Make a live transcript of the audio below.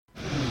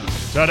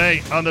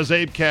Today on the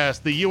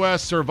CzabeCast, the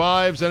U.S.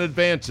 survives and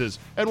advances.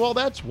 And while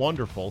that's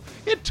wonderful,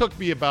 it took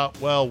me about,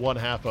 one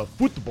half of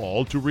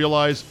football to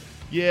realize,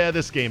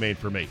 this game ain't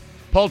for me.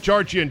 Paul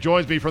Charchian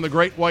joins me from the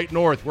Great White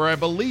North, where I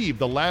believe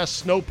the last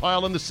snow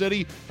pile in the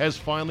city has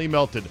finally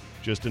melted,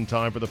 just in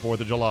time for the 4th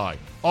of July.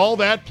 All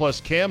that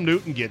plus Cam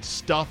Newton gets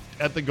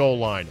stuffed at the goal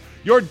line.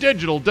 Your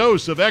digital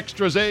dose of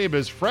Extra Zabe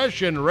is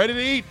fresh and ready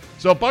to eat,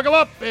 so buckle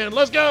up and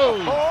let's go!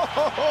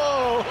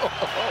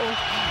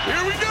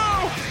 Here we go!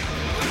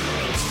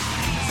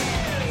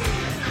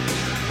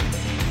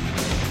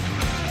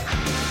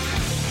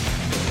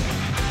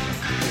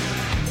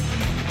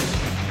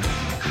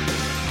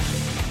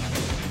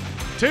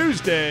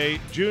 Tuesday,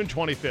 June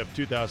 25th,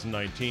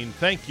 2019.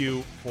 Thank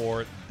you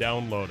for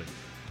downloading.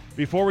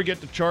 Before we get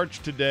to church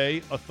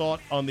today, a thought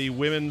on the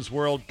Women's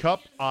World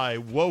Cup. I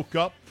woke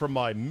up from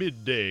my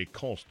midday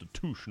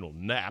constitutional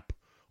nap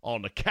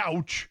on the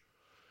couch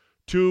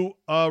to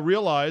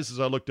realize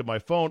as I looked at my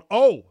phone,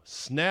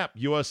 snap,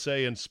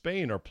 USA and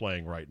Spain are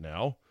playing right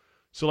now.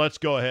 So let's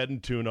go ahead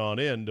and tune on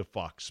in to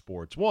Fox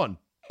Sports 1.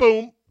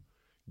 Boom.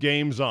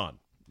 Game's on.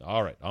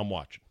 All right, I'm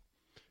watching.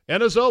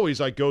 And as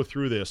always, I go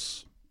through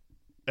this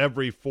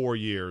every 4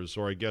 years,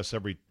 or I guess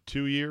every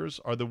 2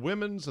 years. Are the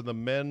women's and the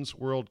men's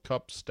World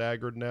Cup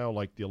staggered now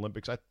like the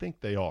Olympics? I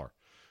think they are.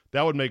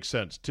 That would make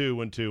sense.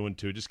 2 and 2 and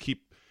 2. Just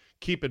keep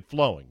it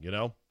flowing, you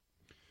know?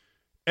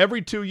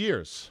 Every 2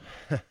 years,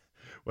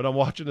 when I'm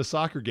watching a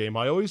soccer game,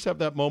 I always have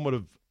that moment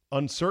of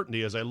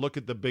uncertainty as I look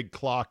at the big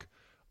clock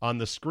on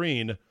the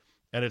screen,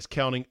 and it's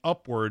counting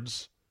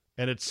upwards,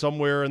 and it's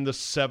somewhere in the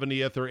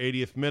 70th or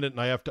 80th minute,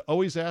 and I have to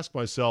always ask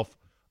myself,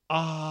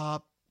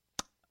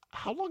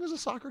 how long is a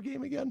soccer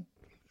game again?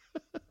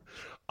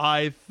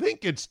 I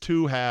think it's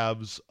 2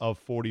 halves of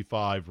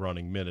 45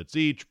 running minutes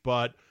each,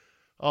 but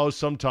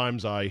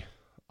sometimes I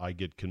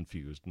get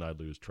confused and I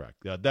lose track.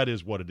 That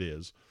is what it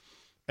is.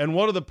 And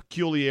one of the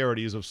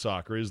peculiarities of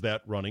soccer is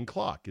that running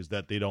clock, is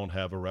that they don't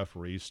have a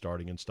referee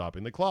starting and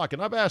stopping the clock.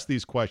 And I've asked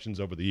these questions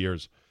over the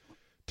years,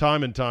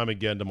 time and time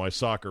again, to my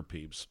soccer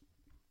peeps.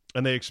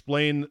 And they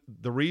explain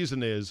the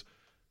reason is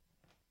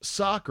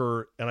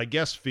soccer, and I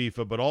guess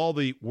FIFA, but all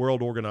the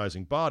world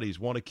organizing bodies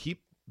want to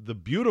keep the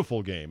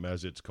beautiful game,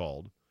 as it's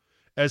called,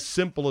 as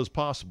simple as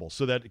possible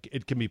so that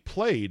it can be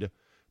played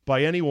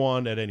by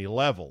anyone at any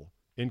level,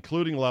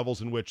 including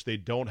levels in which they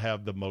don't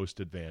have the most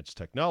advanced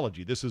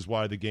technology. This is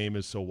why the game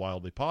is so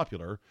wildly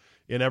popular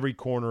in every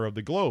corner of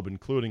the globe,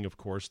 including, of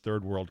course,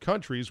 third world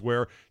countries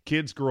where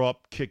kids grow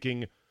up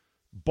kicking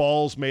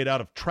balls made out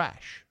of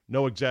trash,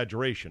 no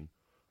exaggeration,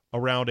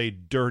 around a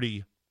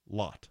dirty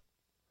lot.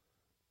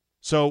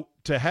 So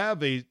to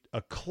have a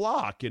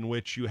clock in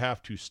which you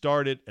have to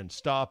start it and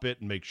stop it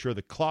and make sure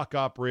the clock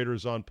operator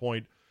is on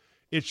point,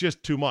 it's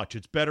just too much.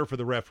 It's better for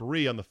the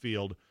referee on the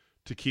field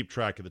to keep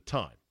track of the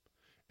time.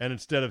 And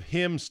instead of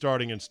him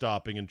starting and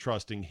stopping and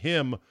trusting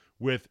him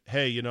with,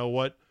 hey, you know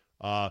what,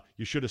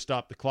 you should have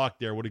stopped the clock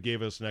there, would have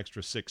gave us an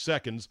extra 6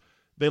 seconds,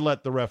 they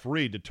let the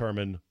referee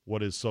determine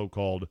what is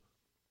so-called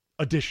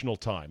additional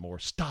time or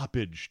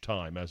stoppage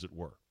time, as it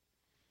were.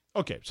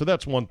 Okay, so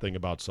that's one thing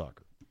about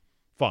soccer.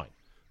 Fine.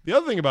 The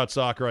other thing about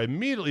soccer, I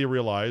immediately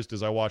realized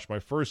as I watched my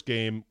first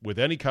game with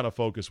any kind of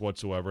focus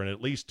whatsoever in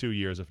at least 2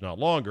 years, if not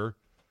longer,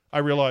 I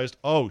realized,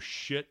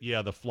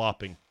 the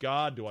flopping.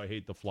 God, do I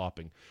hate the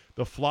flopping.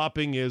 The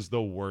flopping is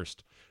the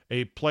worst.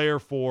 A player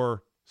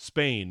for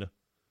Spain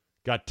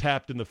got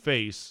tapped in the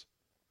face,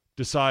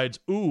 decides,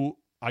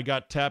 I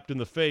got tapped in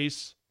the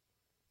face,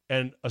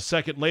 and a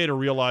second later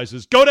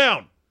realizes, go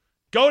down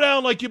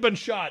like you've been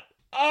shot.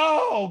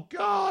 Oh,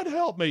 God,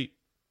 help me.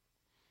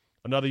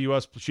 Another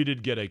U.S., she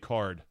did get a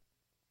card.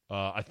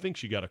 I think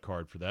she got a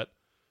card for that,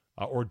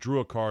 or drew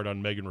a card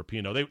on Megan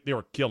Rapinoe. They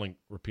were killing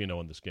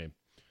Rapinoe in this game,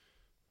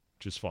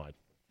 which is fine.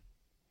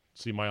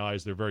 See my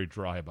eyes, they're very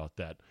dry about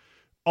that.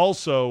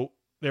 Also,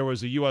 there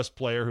was a U.S.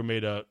 player who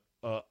made a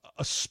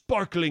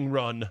sparkling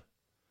run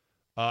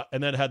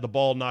and then had the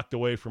ball knocked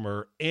away from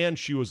her, and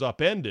she was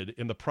upended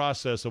in the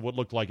process of what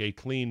looked like a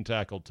clean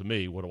tackle to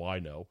me. What do I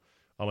know?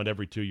 I'm an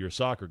every 2-year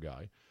soccer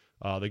guy.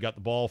 They got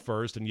the ball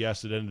first, and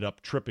yes, it ended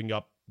up tripping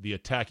up the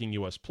attacking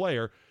U.S.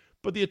 player,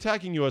 but the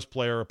attacking U.S.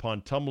 player,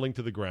 upon tumbling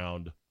to the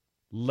ground,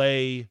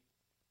 lay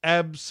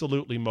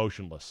absolutely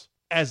motionless,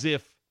 as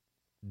if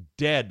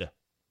dead,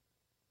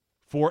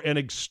 for an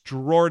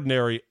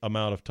extraordinary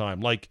amount of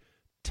time, like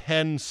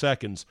 10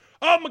 seconds.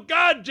 Oh, my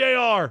God,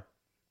 JR!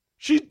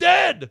 She's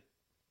dead!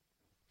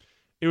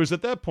 It was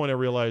at that point I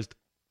realized,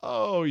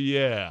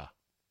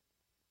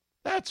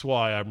 that's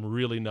why I'm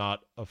really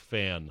not a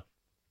fan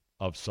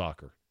of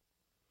soccer.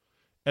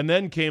 And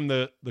then came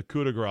the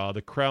coup de grace,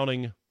 the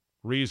crowning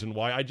reason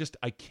why I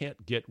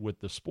can't get with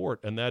the sport,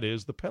 and that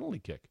is the penalty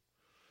kick.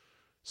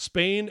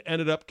 Spain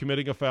ended up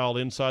committing a foul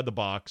inside the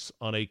box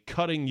on a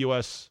cutting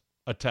U.S.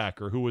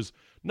 attacker who was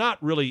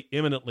not really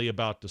imminently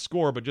about to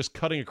score, but just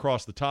cutting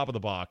across the top of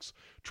the box,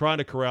 trying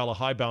to corral a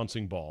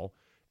high-bouncing ball.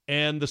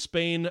 And the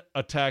Spain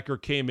attacker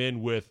came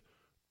in with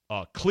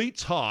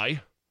cleats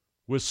high,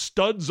 with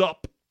studs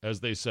up, as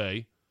they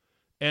say,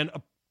 and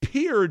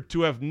appeared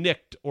to have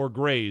nicked or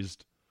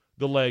grazed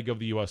the leg of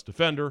the U.S.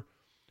 defender.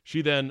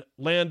 She then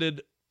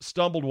landed,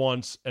 stumbled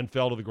once, and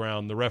fell to the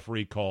ground. The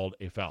referee called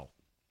a foul.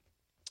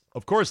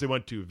 Of course, they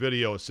went to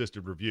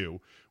video-assisted review,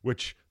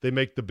 which they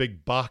make the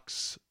big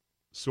box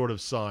sort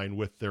of sign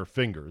with their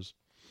fingers.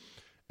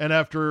 And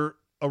after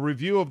a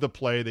review of the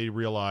play, they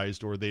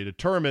realized, or they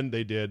determined,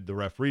 the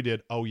referee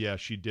did, oh yeah,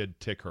 she did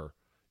tick her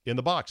in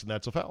the box, and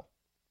that's a foul.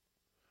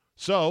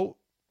 So,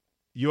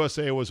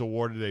 USA was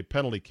awarded a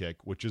penalty kick,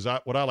 which is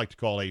what I like to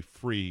call a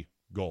free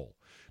goal.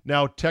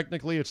 Now,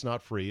 technically, it's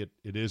not free.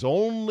 It is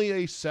only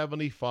a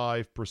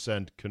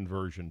 75%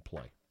 conversion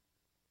play.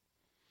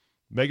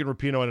 Megan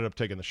Rapinoe ended up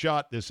taking the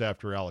shot. This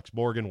after Alex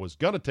Morgan was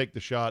going to take the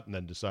shot and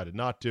then decided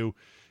not to.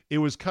 It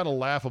was kind of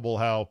laughable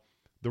how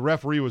the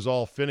referee was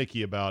all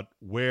finicky about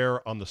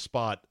where on the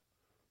spot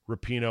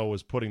Rapinoe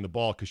was putting the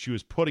ball, because she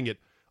was putting it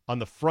on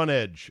the front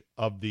edge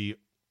of the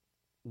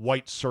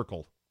white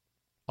circle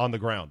on the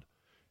ground.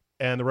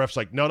 And the ref's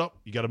like, no,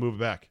 you got to move it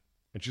back.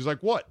 And she's like,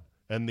 what?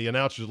 And the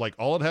announcer's like,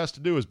 all it has to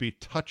do is be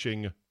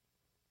touching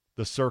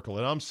the circle.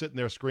 And I'm sitting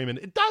there screaming,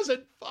 it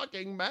doesn't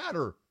fucking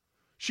matter.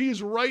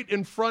 She's right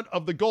in front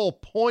of the goal,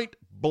 point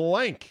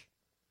blank.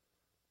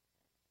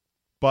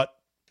 But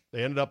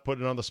they ended up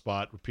putting it on the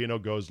spot.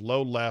 Rapinoe goes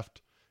low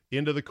left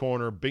into the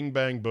corner, bing,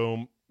 bang,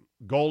 boom.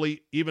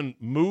 Goalie even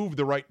moved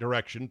the right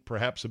direction,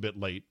 perhaps a bit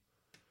late.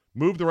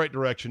 Moved the right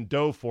direction,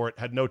 dove for it,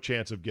 had no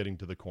chance of getting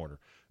to the corner.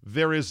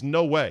 There is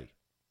no way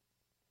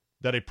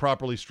that a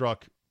properly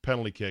struck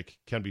penalty kick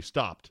can be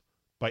stopped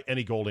by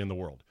any goalie in the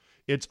world.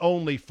 It's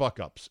only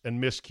fuck-ups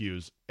and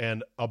miscues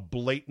and a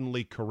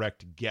blatantly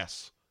correct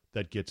guess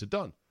that gets it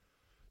done.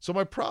 So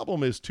my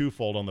problem is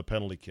twofold on the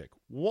penalty kick.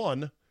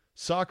 One,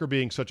 soccer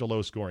being such a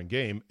low-scoring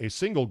game, a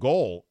single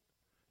goal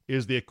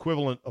is the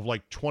equivalent of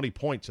like 20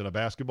 points in a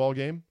basketball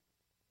game.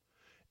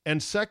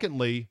 And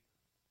secondly,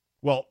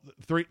 well,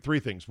 three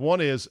things.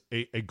 One is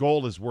a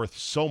goal is worth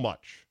so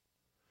much.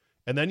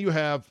 And then you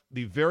have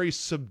the very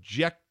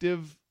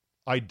subjective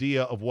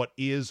idea of what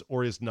is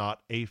or is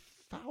not a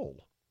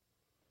foul.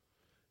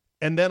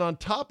 And then on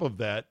top of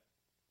that,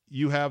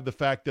 you have the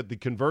fact that the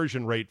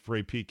conversion rate for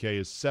a PK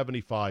is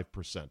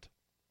 75%.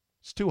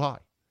 It's too high.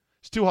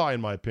 It's too high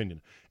in my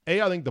opinion.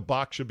 A, I think the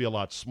box should be a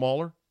lot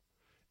smaller.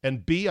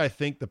 And B, I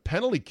think the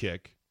penalty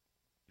kick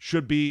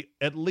should be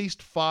at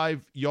least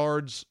 5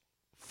 yards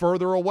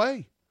further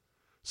away,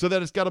 so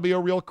that it's got to be a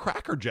real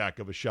crackerjack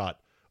of a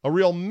shot, a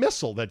real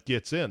missile that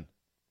gets in.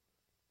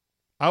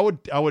 I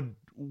would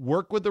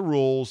work with the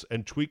rules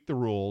and tweak the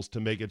rules to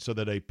make it so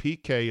that a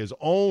PK is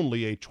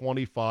only a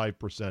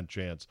 25%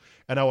 chance.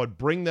 And I would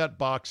bring that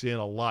box in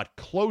a lot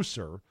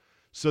closer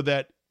so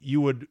that you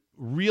would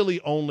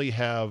really only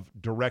have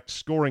direct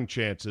scoring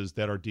chances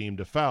that are deemed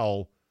a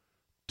foul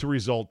to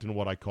result in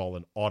what I call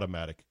an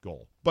automatic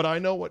goal. But I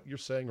know what you're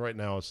saying right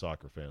now as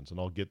soccer fans, and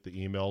I'll get the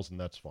emails, and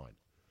that's fine.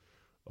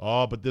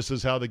 Oh, but this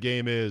is how the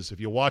game is. If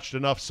you watched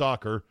enough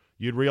soccer,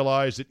 you'd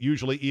realize it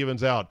usually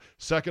evens out.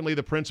 Secondly,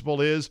 the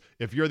principle is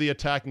if you're the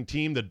attacking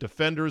team, the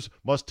defenders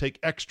must take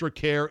extra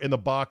care in the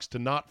box to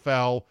not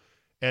foul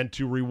and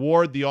to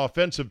reward the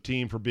offensive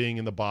team for being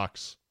in the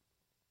box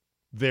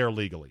there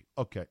legally.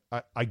 Okay,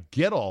 I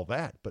get all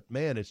that, but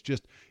man, it's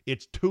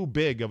too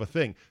big of a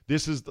thing.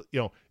 This is,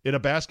 in a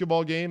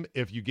basketball game,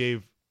 if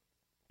you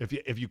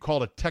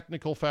called a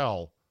technical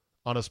foul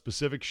on a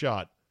specific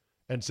shot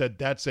and said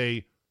that's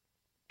a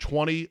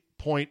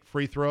 20-point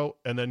free throw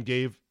and then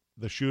gave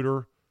the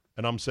shooter,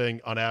 and I'm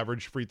saying on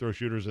average free throw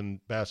shooters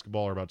in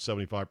basketball are about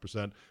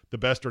 75%. The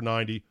best are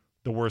 90,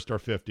 the worst are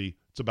 50.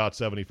 It's about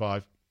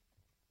 75.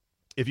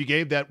 If you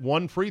gave that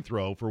one free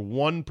throw for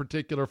one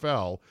particular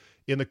foul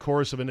in the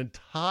course of an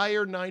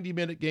entire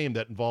 90-minute game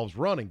that involves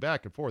running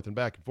back and forth,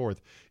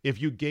 if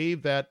you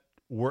gave that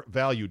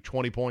value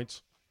 20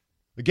 points,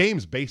 the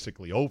game's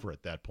basically over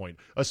at that point,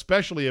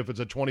 especially if it's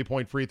a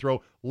 20-point free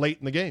throw late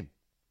in the game.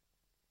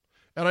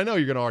 And I know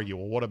you're going to argue,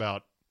 well, what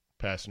about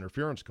pass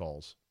interference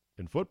calls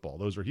in football?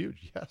 Those are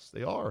huge. Yes,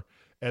 they are.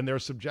 And they're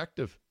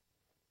subjective.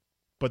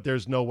 But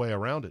there's no way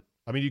around it.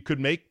 I mean, you could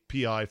make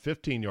PI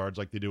 15 yards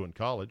like they do in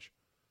college.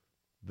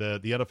 The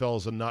NFL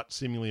has not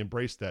seemingly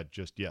embraced that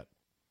just yet.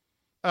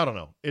 I don't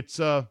know. It's,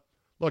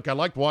 look, I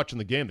liked watching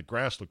the game. The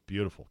grass looked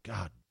beautiful.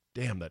 God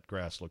damn, that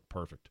grass looked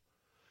perfect.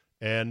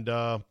 And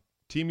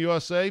Team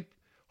USA,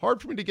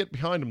 hard for me to get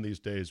behind them these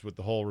days with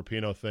the whole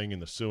Rapinoe thing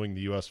and the suing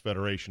the U.S.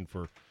 Federation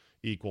for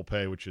equal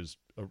pay, which is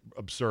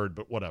absurd,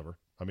 but whatever.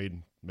 I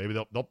mean, maybe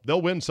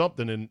they'll win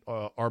something in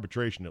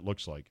arbitration, it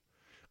looks like.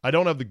 I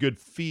don't have the good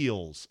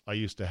feels I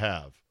used to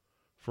have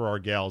for our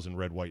gals in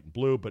red, white, and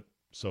blue, but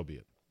so be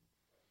it.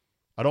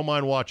 I don't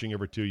mind watching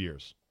every 2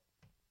 years.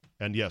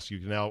 And yes, you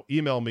can now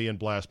email me and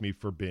blast me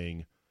for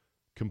being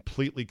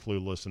completely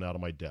clueless and out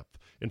of my depth.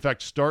 In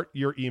fact, start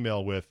your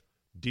email with,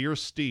 "Dear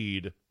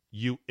Steed,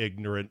 you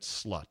ignorant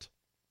slut, ...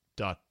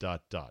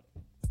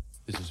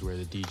 This is where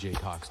the DJ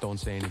talks. Don't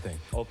say anything.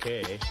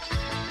 Okay.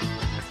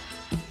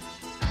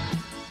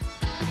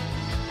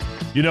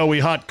 We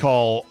hot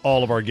call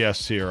all of our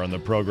guests here on the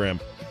program.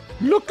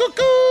 Look,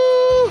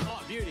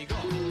 Oh, beauty, go.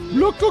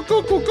 Look, Good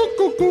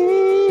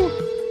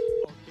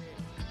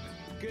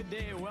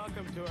day,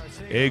 welcome to our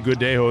Hey, good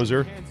day,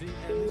 hoser.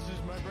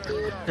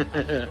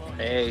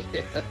 Hey.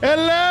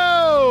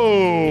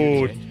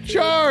 Hello!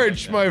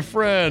 Charge, my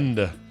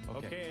friend.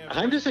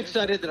 I'm just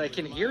excited that I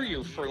can hear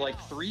you for like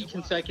 3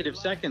 consecutive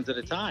seconds at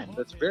a time.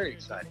 That's very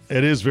exciting.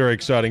 It is very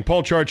exciting.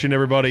 Paul Charchin,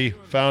 everybody,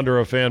 founder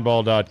of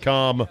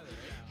fanball.com,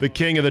 the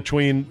king of the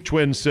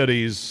Twin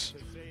Cities,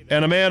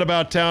 and a man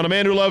about town, a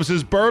man who loves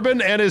his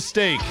bourbon and his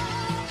steak.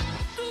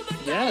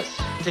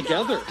 Yes,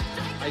 together,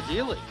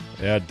 ideally.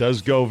 Yeah, it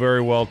does go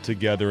very well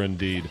together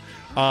indeed.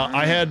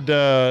 I had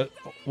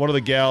one of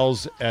the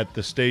gals at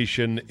the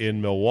station in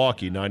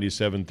Milwaukee,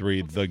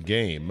 97.3 The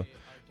Game,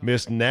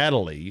 Miss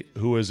Natalie,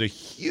 who is a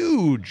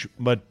huge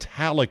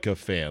Metallica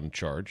fan,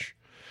 Charge.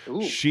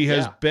 Ooh, she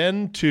has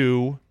been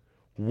to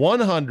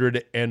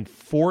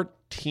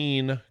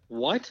 114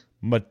 What?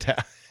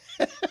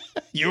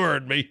 You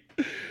heard me.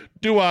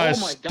 Do I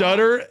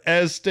stutter,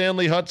 as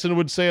Stanley Hudson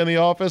would say in The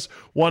Office?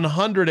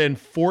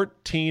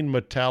 114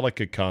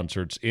 Metallica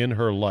concerts in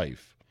her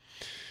life.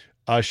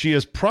 She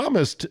has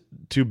promised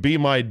to be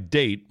my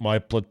date, my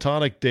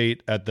platonic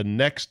date, at the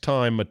next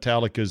time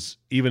Metallica's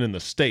even in the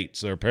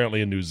States. They're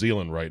apparently in New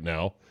Zealand right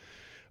now.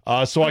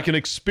 So I can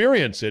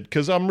experience it,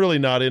 because I'm really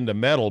not into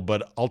metal,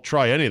 but I'll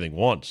try anything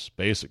once,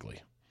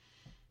 basically.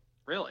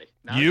 Really?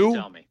 Now you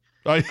tell me.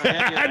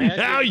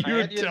 Now you you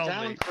had you tell in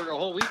town me. for a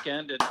whole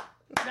weekend, and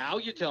now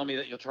you tell me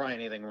that you'll try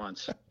anything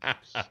once.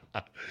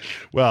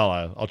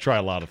 Well, I'll try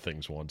a lot of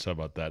things once. How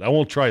about that? I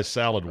won't try a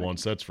salad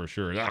once, that's for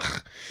sure.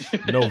 Ugh,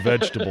 no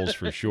vegetables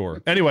for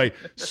sure. Anyway,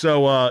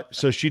 so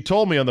she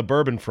told me on the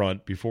bourbon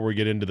front, before we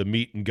get into the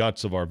meat and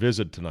guts of our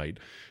visit tonight,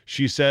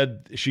 she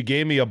said she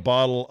gave me a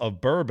bottle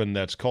of bourbon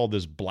that's called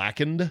this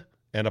Blackened,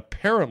 and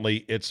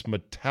apparently it's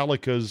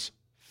Metallica's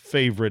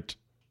favorite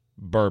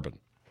bourbon.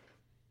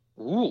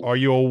 Ooh. Are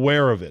you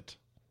aware of it?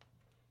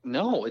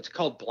 No, it's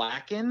called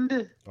Blackened.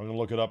 I'm going to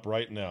look it up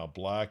right now.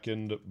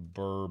 Blackened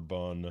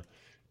bourbon.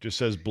 Just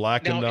says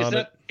Blackened now, on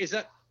it. Is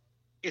that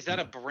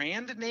a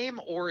brand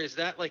name, or is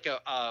that like a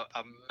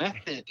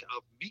method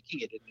of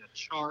making it in a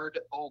charred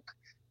oak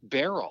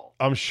barrel?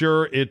 I'm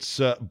sure it's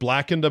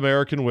Blackened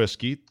American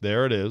Whiskey.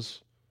 There it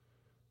is.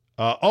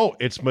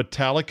 It's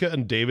Metallica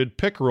and David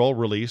Pickerel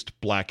released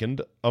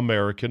Blackened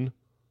American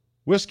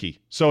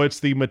Whiskey. So it's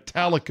the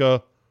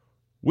Metallica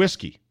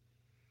whiskey.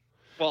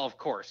 Well, of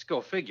course,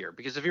 go figure.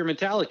 Because if you're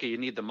Metallica, you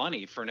need the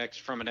money from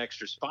an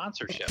extra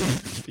sponsorship.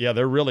 Yeah,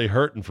 they're really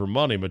hurting for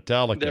money,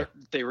 Metallica.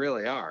 They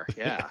really are.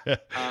 Yeah.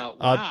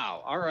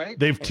 Wow. All right.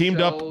 They've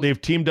teamed up. They've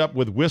teamed up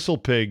with Whistle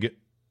Pig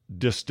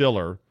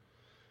distiller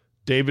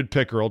David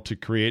Pickerel to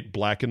create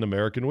Blackened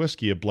American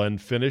Whiskey, a blend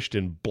finished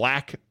in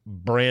black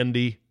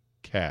brandy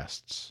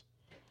casks.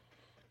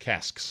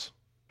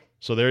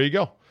 So there you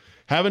go.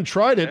 Haven't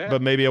tried it,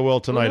 but maybe I will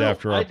tonight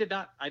after. I did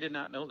not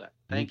know that.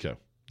 Thank you.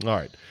 All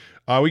right.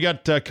 We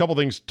got a couple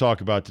things to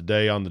talk about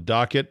today on the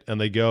docket, and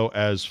they go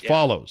as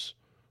follows.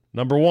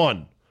 Number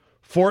 1,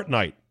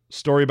 Fortnite,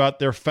 story about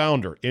their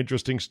founder.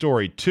 Interesting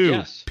story.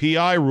 2,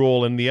 PI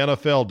rule in the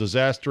NFL,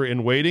 disaster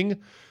in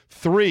waiting.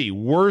 3,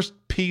 worst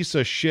piece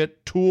of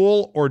shit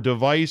tool or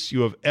device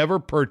you have ever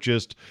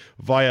purchased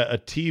via a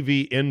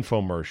TV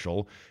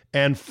infomercial.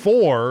 And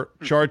 4,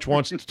 Charch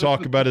wants to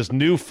talk about his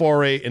new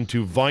foray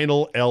into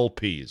vinyl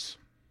LPs.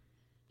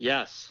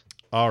 Yes.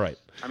 All right.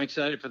 I'm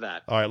excited for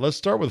that. All right, let's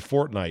start with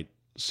Fortnite.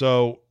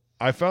 So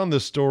I found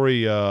this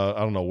story, I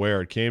don't know where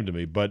it came to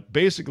me, but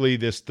basically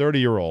this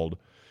 30-year-old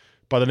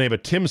by the name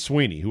of Tim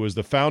Sweeney, who is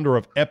the founder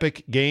of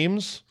Epic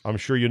Games. I'm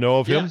sure you know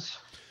of him. Yes,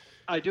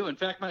 I do. In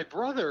fact, my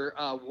brother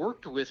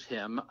worked with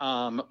him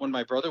when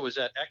my brother was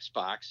at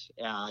Xbox.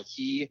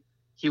 He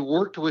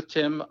worked with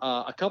Tim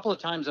a couple of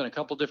times on a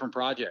couple different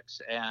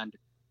projects, and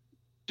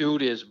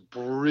dude is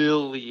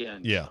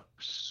brilliant. Yeah.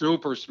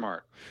 Super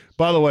smart.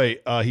 By the way,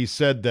 he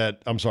said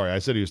that, I'm sorry, I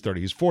said he was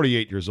 30. He's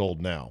 48 years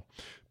old now.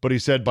 But he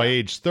said by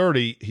age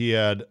 30, he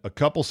had a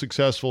couple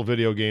successful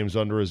video games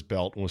under his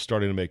belt and was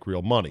starting to make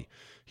real money.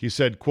 He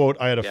said, quote,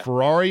 I had a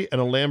Ferrari and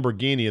a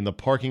Lamborghini in the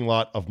parking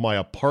lot of my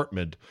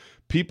apartment.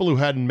 People who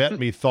hadn't met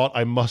me thought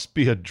I must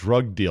be a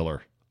drug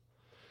dealer.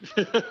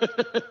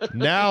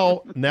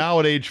 Now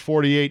at age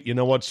 48, you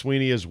know what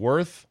Sweeney is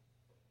worth?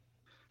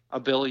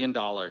 $1 billion.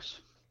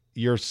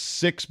 You're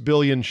 $6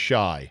 billion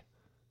shy.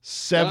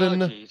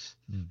 $7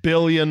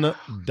 billion.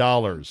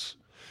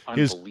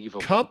 His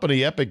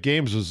company, Epic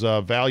Games, was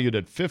valued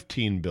at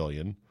 $15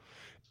 billion.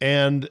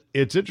 And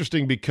it's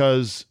interesting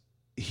because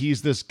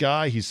he's this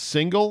guy, he's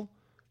single.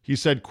 He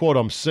said, quote,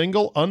 I'm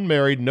single,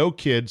 unmarried, no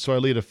kids, so I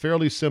lead a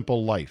fairly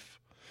simple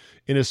life.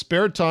 In his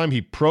spare time,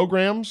 he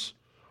programs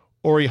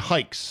or he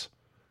hikes.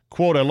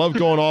 Quote, I love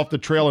going off the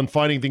trail and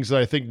finding things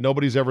that I think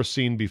nobody's ever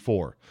seen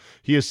before.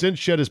 He has since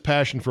shed his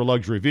passion for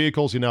luxury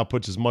vehicles. He now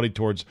puts his money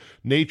towards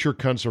nature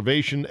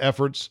conservation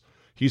efforts.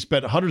 He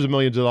spent hundreds of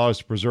millions of dollars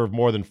to preserve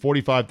more than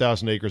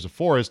 45,000 acres of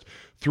forest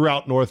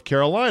throughout North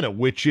Carolina,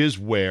 which is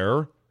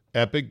where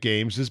Epic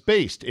Games is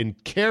based, in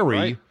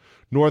Cary,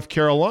 North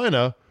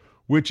Carolina,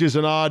 which is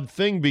an odd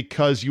thing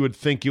because you would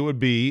think it would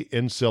be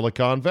in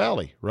Silicon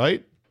Valley,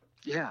 right?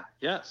 Yeah.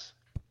 Yes.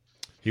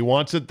 He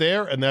wants it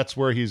there, and that's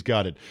where he's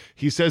got it.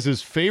 He says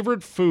his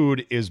favorite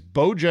food is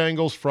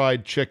Bojangles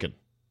fried chicken.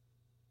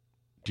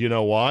 Do you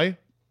know why?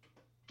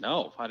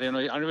 No, I don't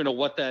even know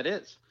what that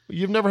is.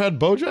 You've never had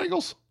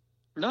Bojangles?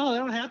 No, they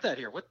don't have that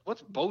here.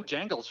 What's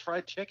Bojangles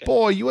fried chicken?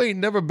 Boy, you ain't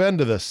never been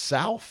to the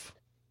South?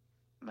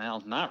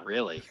 Well, not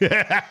really.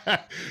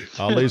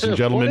 Ladies and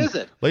gentlemen, What is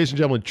it? Ladies and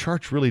gentlemen,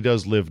 Church really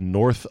does live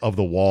north of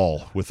the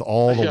wall with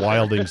all the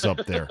wildings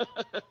up there.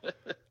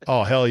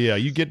 Oh, hell yeah.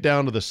 You get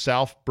down to the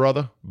South,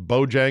 brother,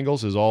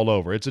 Bojangles is all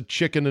over. It's a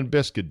chicken and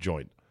biscuit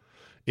joint.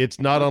 It's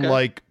not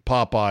unlike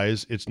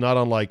Popeyes. It's not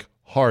unlike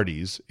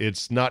Hardee's.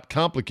 It's not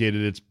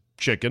complicated. It's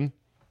chicken,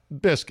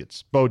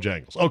 biscuits,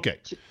 Bojangles. Okay.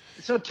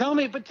 So tell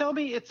me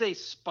it's a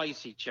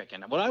spicy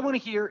chicken. What I want to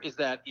hear is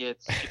that if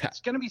it's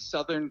going to be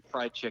Southern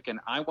fried chicken,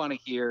 I want to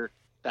hear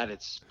that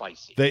it's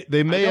spicy.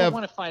 They may I have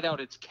want to find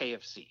out it's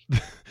KFC.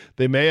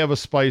 They may have a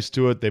spice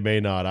to it. They may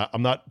not.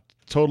 I'm not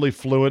totally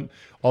fluent,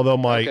 although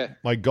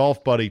my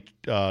golf buddy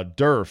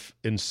Durf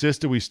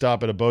insisted we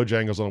stop at a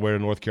Bojangles on the way to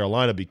North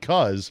Carolina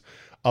because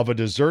of a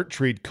dessert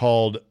treat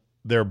called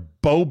their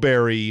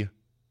Bowberry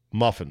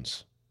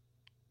muffins.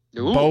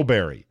 Ooh.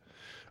 Bowberry.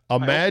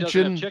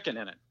 Imagine chicken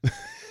in it.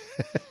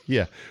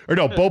 Yeah. Or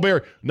no,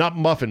 Bowberry, not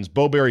muffins,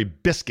 Bowberry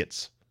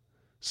biscuits.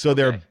 So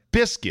they're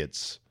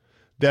biscuits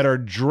that are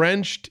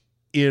drenched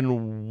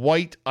in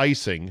white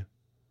icing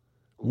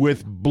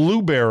with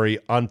blueberry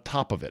on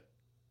top of it.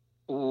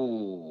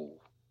 Ooh.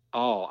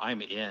 Oh,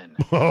 I'm in.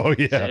 Oh,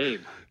 yeah.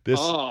 Same.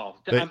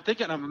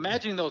 I'm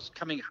imagining those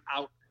coming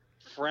out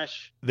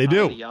fresh They out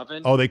do. of the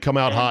oven. Oh, they come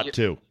out hot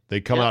too.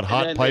 They come out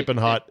hot, piping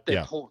hot.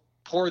 They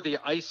pour the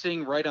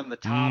icing right on the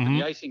top, and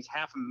the icing's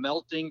half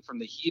melting from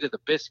the heat of the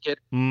biscuit.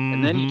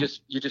 And then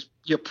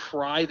you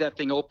pry that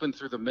thing open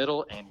through the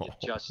middle, and you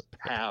just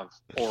have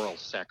oral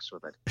sex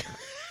with it.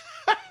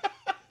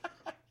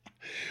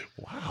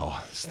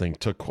 Wow, this thing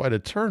took quite a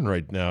turn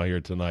right now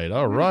here tonight.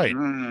 All right.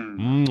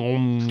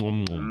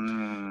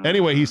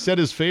 Anyway, he said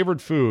his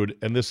favorite food,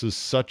 and this is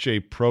such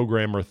a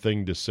programmer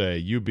thing to say,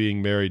 you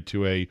being married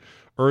to a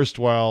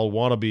erstwhile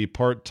wannabe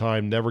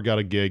part-time, never got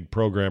a gig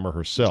programmer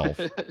herself.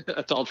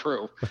 That's all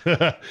true.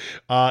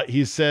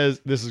 He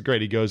says, this is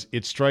great. He goes,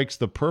 it strikes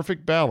the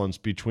perfect balance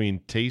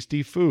between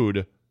tasty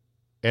food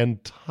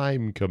and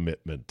time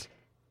commitment.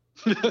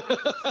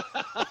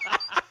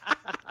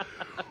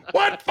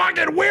 What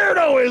fucking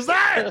weirdo is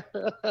that?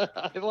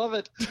 I love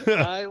it.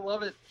 I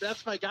love it.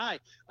 That's my guy.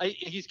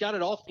 He's got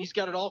it all. He's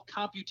got it all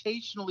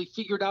computationally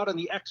figured out on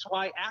the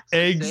XY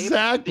axis.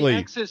 Exactly. The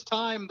X is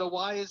time. The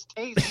Y is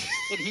taste.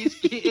 And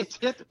it's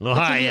in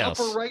the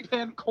upper right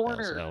hand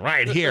corner. Yes,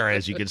 right here,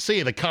 as you can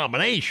see, the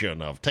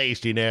combination of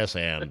tastiness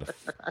and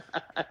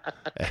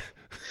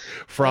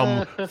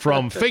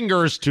from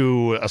fingers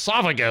to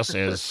esophagus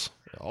is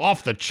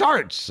off the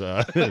charts.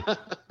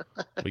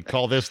 We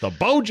call this the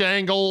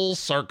Bojangles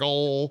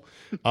circle.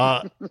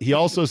 He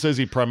also says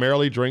he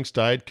primarily drinks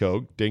Diet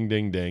Coke, ding,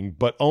 ding, ding,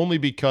 but only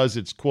because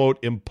it's, quote,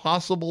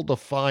 impossible to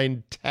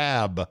find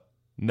Tab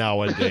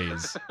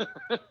nowadays.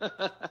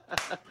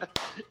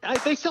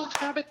 They sell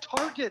Tab at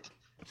Target.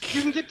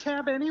 You can get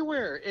Tab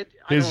anywhere.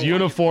 His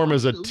uniform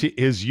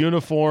his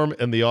uniform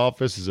in the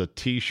office is a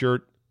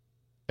T-shirt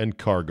and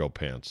cargo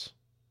pants.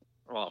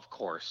 Well, of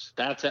course,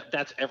 that's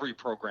every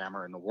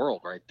programmer in the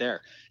world right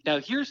there. Now,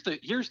 here's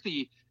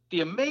the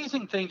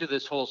amazing thing to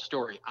this whole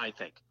story. I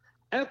think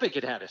Epic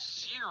had a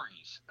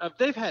series of,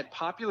 they've had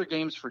popular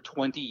games for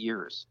 20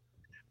 years,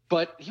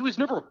 but he was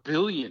never a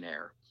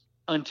billionaire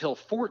until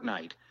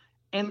Fortnite,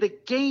 and the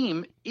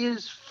game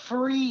is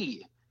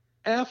free,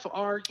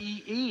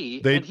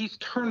 FREE, and he's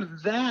turned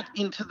that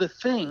into the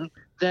thing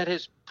that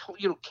has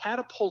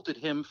catapulted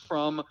him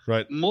from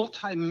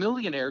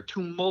multi-millionaire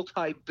to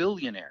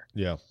multi-billionaire.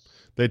 Yeah.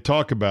 They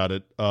talk about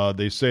it.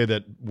 They say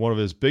that one of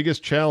his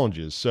biggest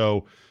challenges,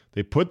 so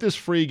they put this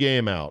free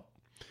game out,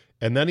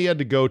 and then he had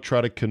to go try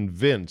to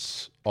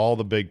convince all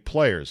the big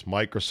players,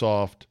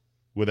 Microsoft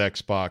with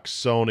Xbox,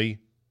 Sony,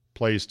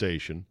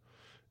 PlayStation,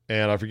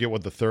 and I forget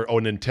what the third,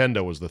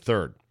 Nintendo was the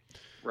third.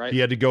 Right. He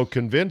had to go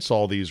convince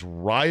all these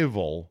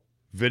rival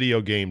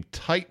video game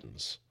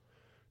titans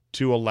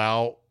to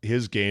allow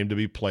his game to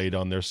be played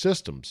on their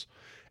systems.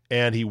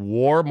 And he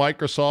wore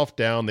Microsoft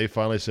down. They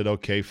finally said,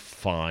 okay,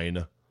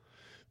 fine.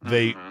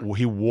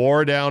 He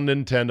wore down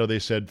Nintendo. They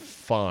said,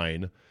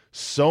 fine.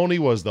 Sony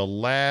was the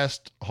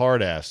last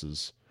hard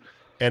asses,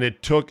 and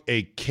it took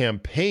a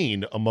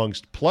campaign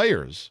amongst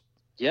players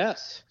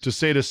to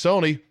say to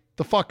Sony,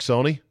 the fuck,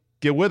 Sony,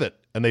 get with it.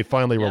 And they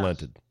finally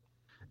relented.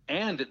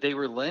 And they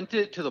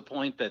relented to the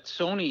point that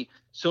Sony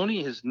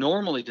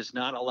normally does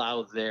not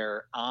allow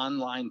their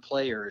online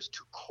players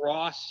to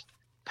cross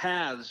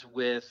paths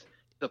with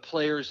the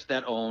players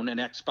that own an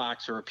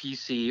Xbox or a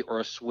PC or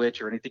a Switch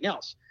or anything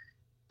else.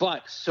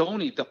 But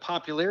Sony, the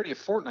popularity of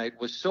Fortnite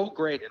was so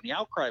great and the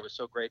outcry was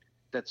so great,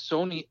 that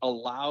Sony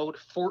allowed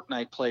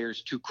Fortnite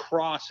players to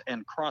cross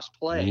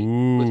play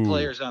with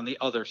players on the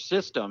other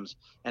systems,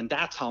 and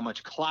that's how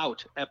much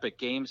clout Epic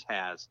Games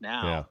has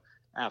now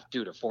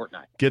due to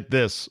Fortnite. Get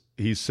this.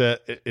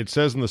 It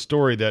says in the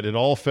story that it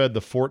all fed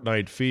the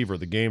Fortnite fever.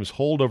 The game's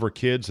hold over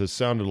kids has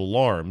sounded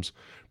alarms,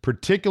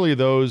 particularly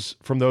those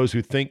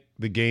who think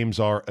the games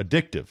are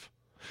addictive.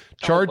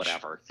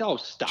 Whatever. Oh,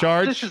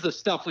 stop. This is the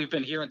stuff we've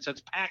been hearing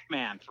since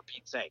Pac-Man, for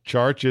Pete's sake.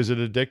 Charge, is it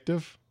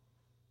addictive?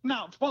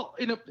 No. Well,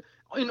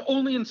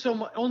 only in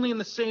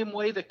the same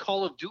way that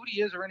Call of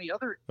Duty is, or any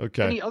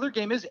other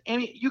game is.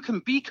 You can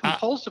be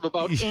compulsive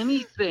about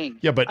anything.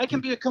 Yeah, but I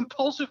can be a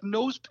compulsive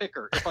nose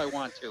picker if I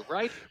want to,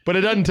 right? But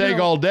it doesn't take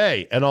all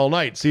day and all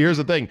night. See, here's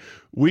the thing: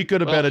 we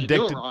could have been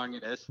addicted. You're wrong,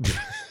 it is.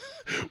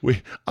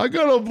 I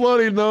got a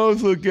bloody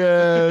nose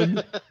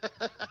again.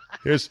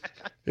 Here's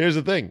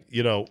the thing.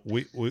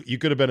 You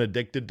could have been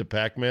addicted to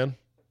Pac-Man.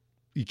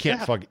 You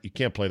can't you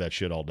can't play that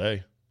shit all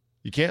day.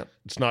 You can't.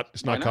 It's not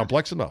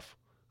complex enough.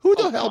 Who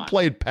the hell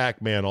played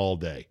Pac-Man all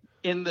day?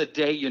 In the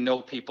day,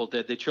 people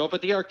did. They'd show up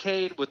at the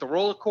arcade with the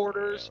roll of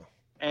quarters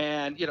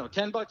and,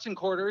 $10 in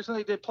quarters,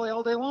 and they'd play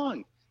all day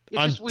long.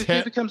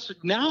 It becomes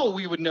now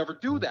we would never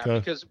do that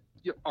because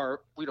our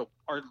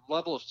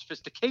level of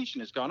sophistication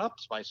has gone up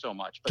by so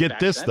much. But Get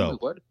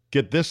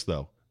this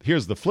though.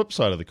 Here's the flip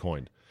side of the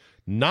coin.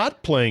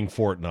 Not playing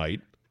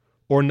Fortnite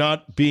or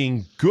not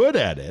being good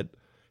at it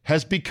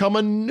has become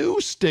a new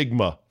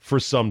stigma for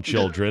some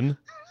children.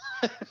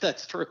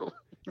 That's true.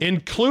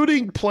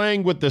 Including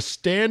playing with the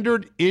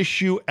standard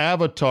issue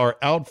avatar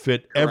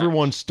outfit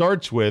everyone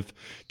starts with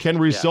can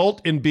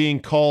result in being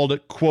called,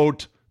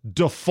 quote,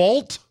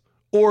 default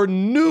or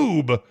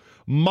noob,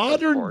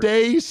 modern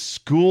day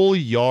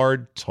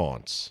schoolyard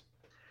taunts.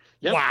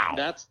 Yep, wow.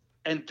 That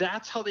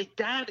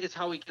is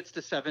how he gets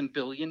to $7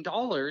 billion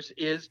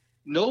is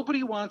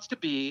nobody wants to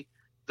be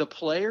the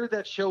player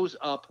that shows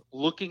up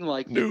looking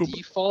like the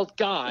default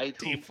guy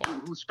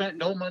who spent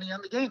no money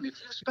on the game. If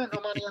you spent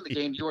no money on the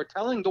game, you are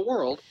telling the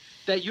world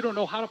that you don't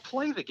know how to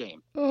play the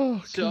game. Oh,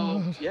 so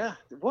God. Yeah,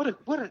 what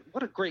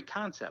a great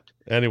concept.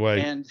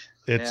 Anyway,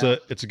 it's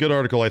a good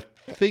article. I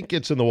think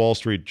it's in the Wall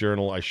Street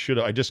Journal. I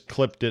just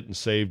clipped it and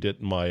saved it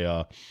in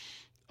my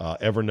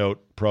Evernote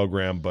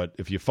program. But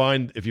if you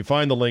find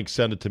the link,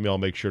 send it to me. I'll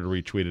make sure to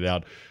retweet it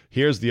out.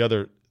 Here's the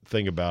other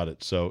thing about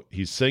it. So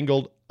he's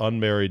single,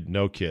 unmarried,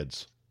 no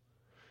kids.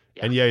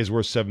 Yeah. And he's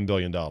worth $7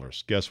 billion.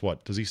 Guess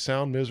what? Does he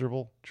sound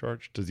miserable,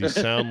 Charge? Does he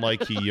sound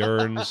like he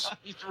yearns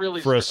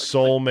for a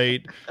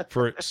soulmate,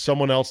 for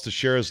someone else to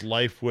share his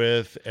life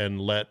with and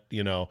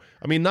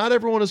not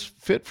everyone is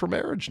fit for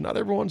marriage. Not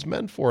everyone's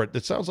meant for it.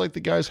 It sounds like the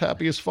guy's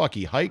happy as fuck.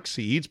 He hikes,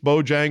 he eats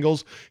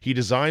Bojangles, he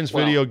designs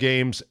video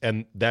games,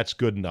 and that's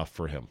good enough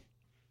for him.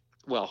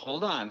 Well,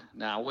 hold on.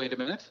 Now, wait a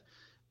minute.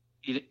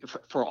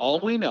 For all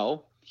we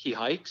know, he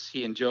hikes,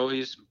 he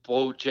enjoys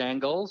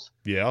Bojangles.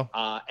 Yeah.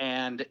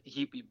 And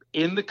he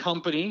in the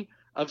company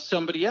of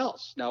somebody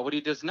else. Now, what he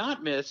does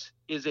not miss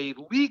is a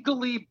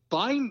legally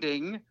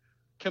binding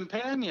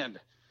companion.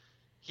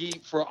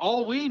 For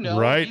all we know,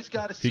 he's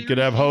got he could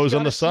have hose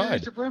on the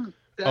side.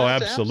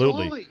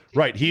 Absolutely.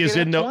 Right. He is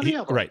in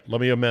right.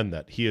 Let me amend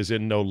that. He is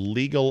in no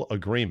legal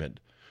agreement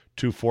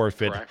to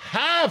forfeit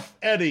half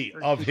any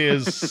of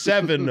his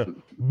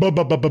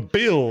 $7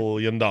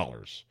 billion.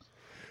 Okay.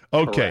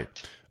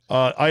 Correct.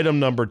 Item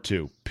number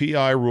 2,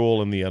 PI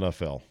rule in the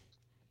NFL.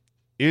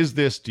 Is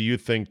this, do you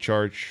think,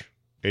 Charge,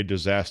 a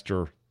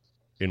disaster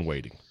in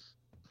waiting?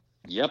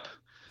 Yep.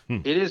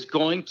 It is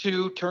going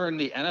to turn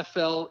the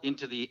NFL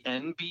into the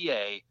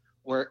NBA,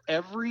 where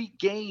every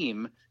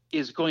game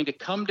is going to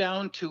come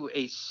down to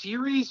a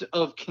series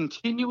of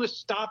continuous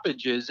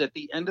stoppages at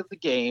the end of the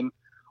game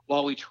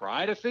while we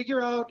try to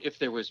figure out if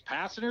there was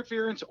pass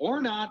interference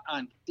or not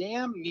on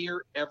damn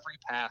near every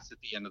pass at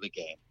the end of the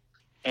game.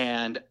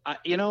 And,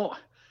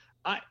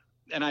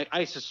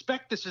 I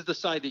suspect this is the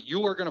side that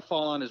you are going to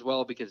fall on as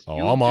well because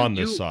I'm on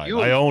this side.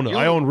 I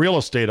own real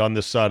estate on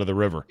this side of the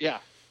river. Yeah,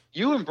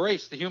 you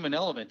embrace the human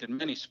element in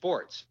many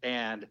sports,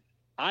 and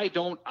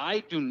do I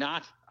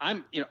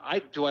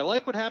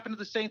like what happened to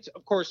the Saints?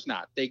 Of course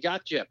not. They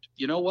got gypped.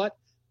 You know what?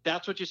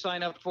 That's what you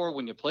sign up for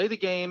when you play the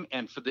game,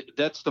 and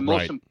that's the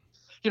most.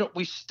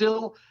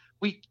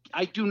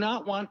 I do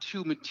not want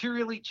to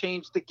materially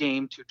change the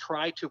game to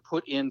try to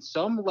put in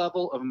some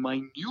level of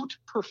minute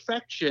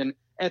perfection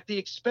at the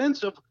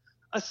expense of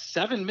a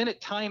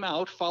 7-minute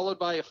timeout, followed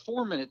by a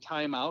 4-minute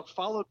timeout,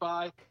 followed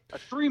by a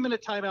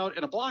 3-minute timeout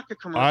and a block of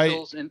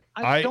commercials.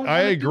 I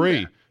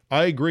agree.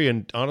 I agree.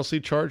 And honestly,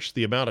 Charge,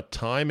 the amount of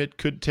time it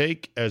could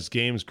take as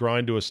games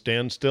grind to a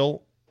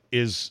standstill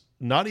is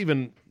not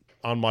even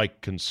on my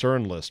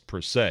concern list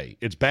per se.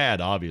 It's bad,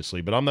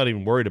 obviously, but I'm not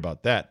even worried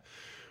about that.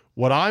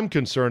 What I'm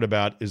concerned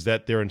about is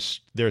that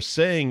they're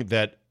saying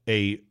that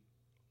a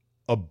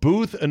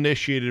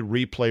booth-initiated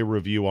replay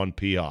review on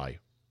PI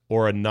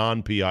or a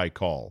non-PI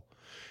call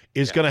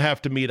is going to have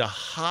to meet a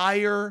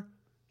higher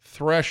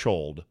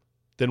threshold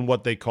than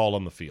what they call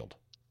on the field.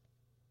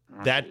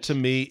 That, to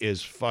me,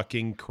 is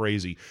fucking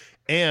crazy.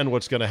 And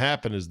what's going to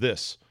happen is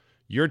this.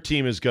 your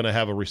team is going to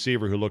have a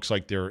receiver who looks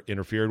like they're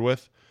interfered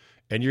with,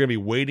 and you're going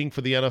to be waiting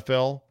for the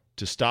NFL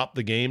to stop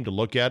the game to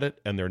look at it,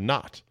 and they're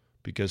not.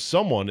 Because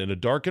someone in a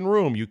darkened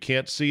room you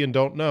can't see and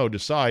don't know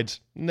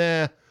decides,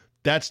 nah,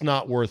 that's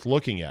not worth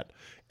looking at.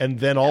 And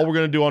then all we're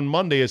going to do on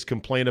Monday is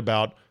complain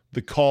about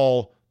the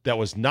call that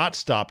was not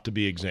stopped to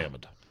be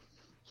examined.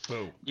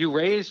 Boom. You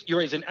raise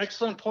an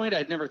excellent point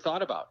I'd never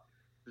thought about.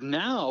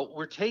 Now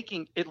we're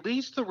taking, at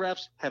least the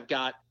refs have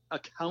got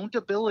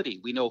accountability.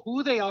 We know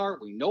who they are.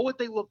 We know what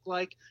they look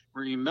like.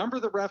 We remember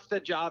the ref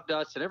that jobbed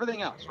us and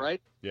everything else,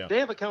 right? Yeah. They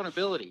have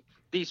accountability.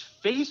 These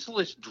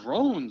faceless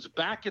drones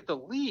back at the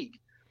league,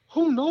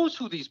 who knows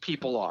who these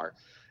people are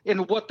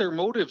and what their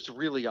motives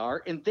really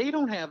are, and they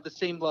don't have the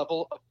same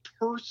level of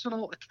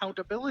personal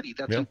accountability.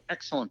 That's an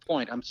excellent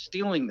point. I'm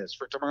stealing this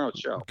for tomorrow's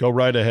show. Go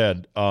right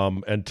ahead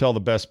and tell the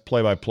best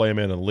play-by-play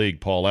man in the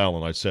league, Paul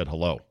Allen, I said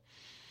hello.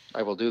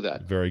 I will do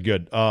that. Very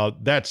good.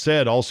 That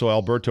said, also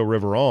Alberto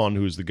Riveron,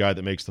 who's the guy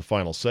that makes the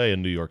final say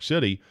in New York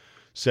City,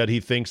 said he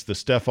thinks the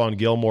Stephon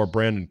Gilmore,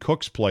 Brandon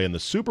Cooks play in the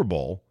Super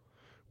Bowl,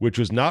 which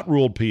was not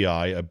ruled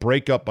PI, a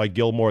breakup by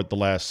Gilmore at the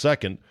last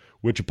second,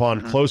 which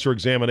upon closer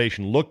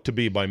examination looked to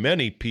be by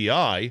many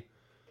PI,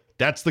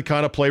 that's the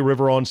kind of play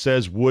Riveron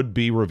says would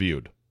be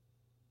reviewed.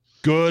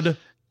 Good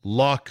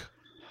luck,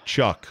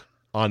 Chuck,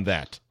 on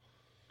that.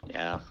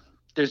 Yeah.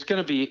 There's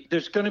going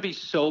to be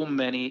so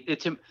many.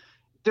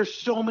 There's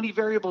so many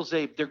variables,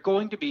 Abe. They're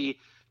going to be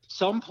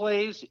some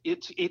plays.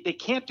 They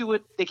can't do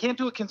it. They can't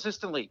do it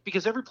consistently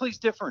because every play's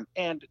different,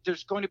 and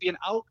there's going to be an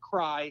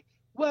outcry.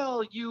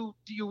 Well, you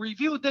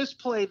reviewed this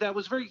play that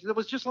was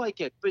just like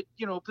it, but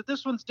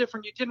this one's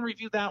different. You didn't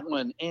review that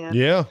one, and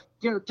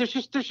there's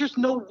just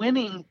no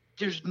winning.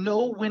 There's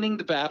no winning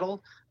the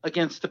battle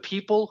against the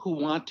people who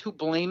want to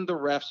blame the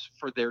refs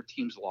for their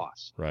team's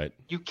loss. Right.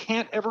 You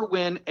can't ever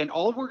win, and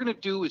all we're going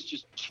to do is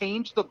just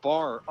change the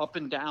bar up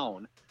and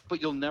down,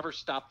 but you'll never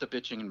stop the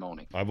bitching and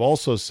moaning. I've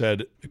also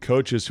said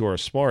coaches who are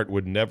smart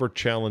would never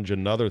challenge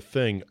another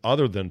thing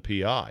other than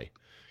PI,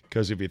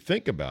 because if you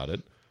think about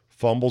it,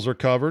 fumbles are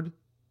covered.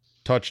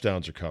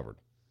 Touchdowns are covered.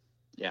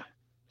 Yeah.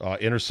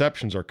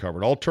 Interceptions are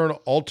covered. All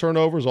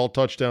turnovers, all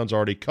touchdowns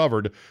already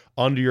covered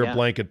under your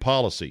blanket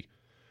policy.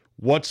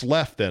 What's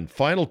left then?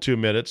 Final 2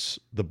 minutes,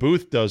 the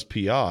booth does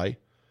PI.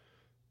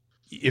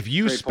 If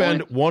you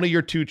spend one of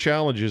your two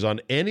challenges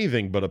on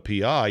anything but a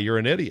PI, you're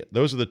an idiot.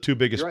 Those are the two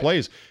biggest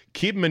plays.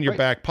 Keep them in your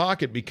back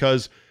pocket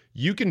because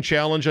you can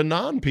challenge a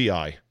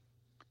non-PI.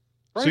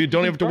 So you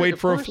don't have to wait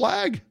for a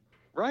flag.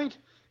 Right.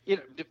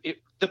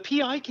 The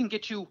PI can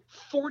get you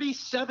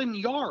 47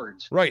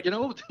 yards. Right.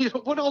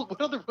 What else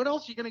are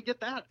you going to get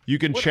that? You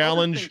can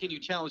challenge. Can you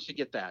challenge to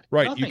get that?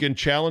 Right. Nothing. You can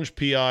challenge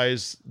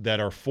PIs that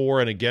are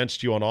for and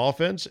against you on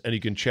offense, and you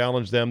can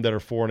challenge them that are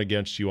for and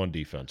against you on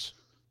defense.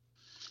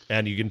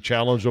 And you can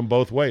challenge them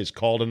both ways,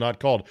 called and not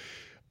called.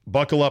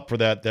 Buckle up for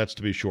that. That's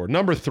to be sure.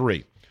 Number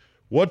 3,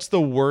 what's the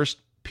worst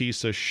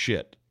piece of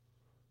shit,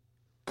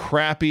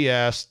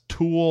 crappy-ass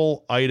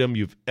tool item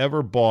you've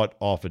ever bought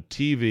off a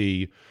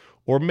TV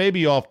or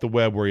maybe off the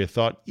web where you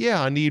thought,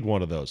 yeah, I need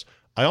one of those?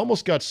 I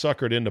almost got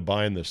suckered into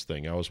buying this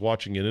thing. I was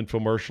watching an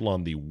infomercial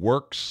on the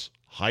Works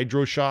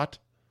Hydro Shot.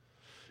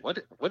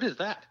 What is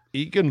that?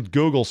 You can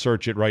Google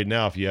search it right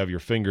now if you have your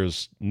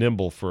fingers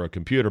nimble for a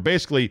computer.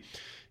 Basically,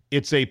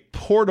 it's a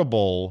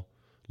portable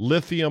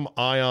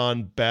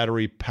lithium-ion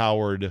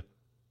battery-powered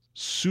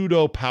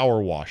pseudo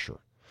power washer.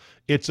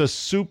 It's a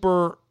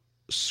super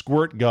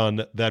squirt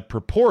gun that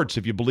purports,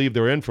 if you believe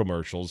their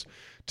infomercials,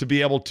 to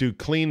be able to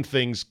clean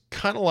things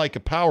kind of like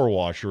a power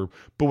washer,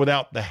 but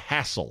without the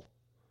hassle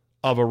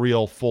of a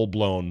real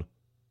full-blown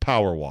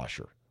power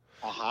washer.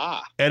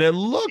 Aha. And it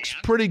looks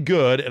pretty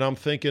good, and I'm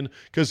thinking,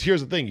 because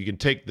here's the thing, you can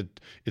take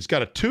it's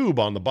got a tube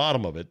on the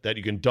bottom of it that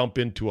you can dump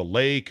into a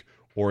lake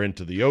or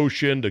into the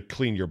ocean to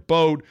clean your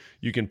boat.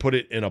 You can put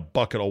it in a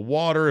bucket of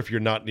water if you're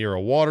not near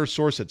a water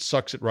source. It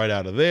sucks it right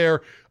out of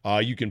there.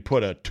 You can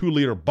put a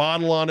 2-liter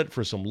bottle on it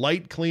for some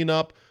light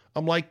cleanup.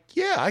 I'm like,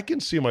 yeah, I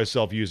can see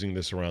myself using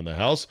this around the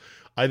house.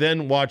 I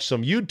then watched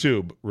some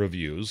YouTube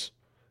reviews,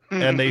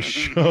 and they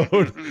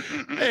showed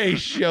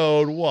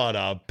what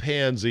a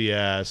pansy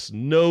ass,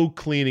 no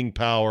cleaning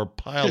power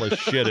pile of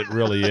shit it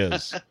really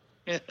is.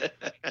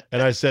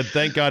 And I said,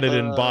 thank God I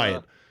didn't buy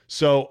it.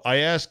 So I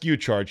ask you,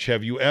 Charge,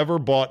 have you ever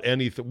bought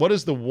anything? What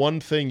is the one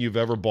thing you've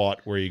ever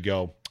bought where you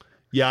go,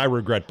 yeah, I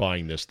regret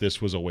buying this.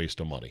 This was a waste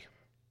of money?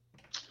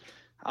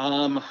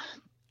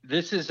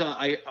 This is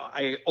I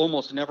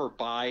almost never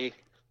buy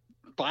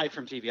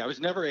from TV. I was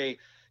never a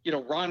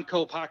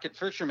Ronco pocket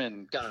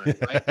fisherman guy.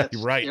 Right. That's,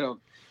 right.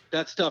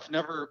 That stuff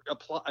never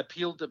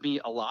appealed to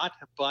me a lot.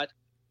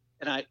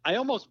 And I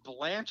almost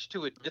blanch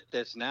to admit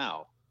this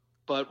now,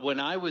 but when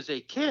I was a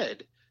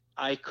kid,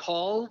 I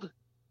called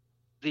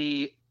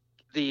the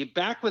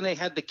back when they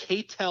had the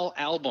K-Tel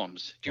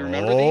albums. Do you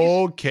remember these?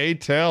 Oh,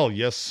 K-Tel.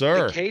 Yes,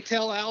 sir. The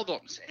K-Tel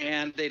albums.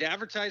 And they'd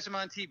advertise them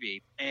on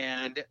TV.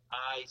 And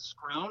I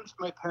scrounged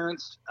my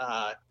parents'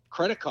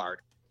 credit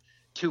card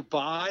to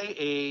buy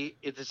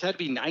this had to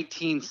be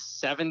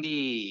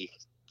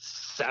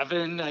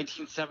 1977,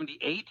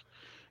 1978.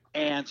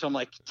 And so I'm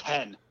like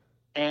 10,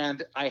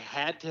 and I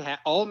had to have,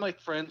 all my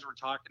friends were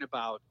talking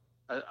about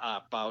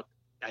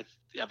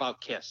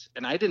Kiss,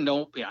 and I didn't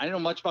know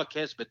much about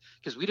Kiss, but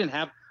because we didn't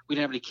have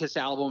any Kiss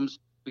albums,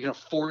 we can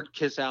afford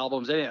Kiss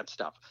albums, any of that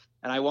stuff.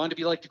 And I wanted to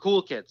be like the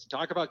cool kids,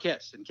 talk about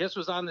Kiss. And Kiss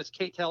was on this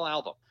K-Tel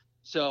album.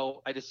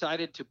 So I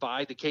decided to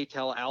buy the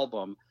K-Tel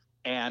album.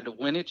 And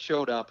when it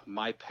showed up,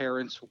 my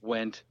parents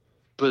went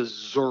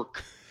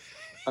berserk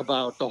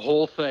about the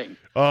whole thing.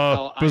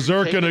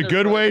 Berserk in a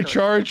good way,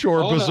 Charge,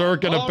 or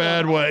berserk in a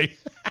bad way?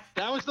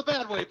 That was the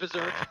bad way,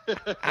 berserk.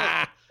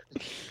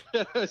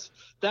 that was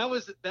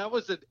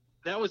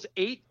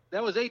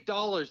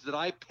 $8 that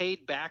I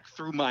paid back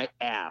through my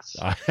ass.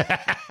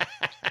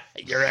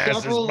 Your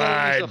ass is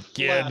mine,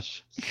 kid.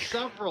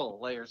 Several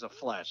layers of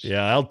flesh.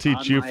 Yeah,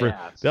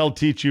 they'll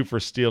teach you for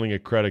stealing a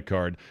credit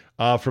card.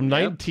 From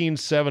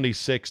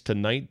 1976 to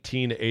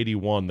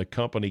 1981, the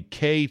company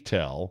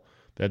K-Tel,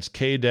 that's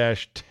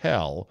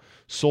K-Tel,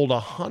 sold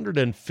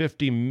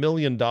 $150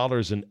 million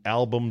in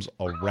albums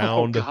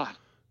around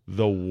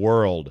the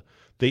world.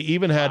 They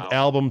even had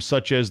albums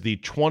such as the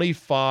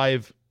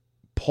 25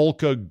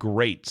 Polka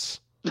Greats.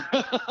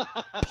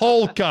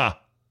 Polka.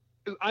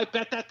 I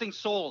bet that thing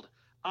sold.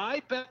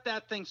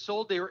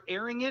 They were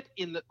airing it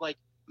in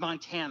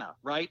Montana,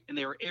 right? And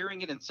they were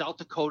airing it in South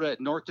Dakota,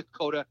 North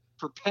Dakota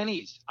for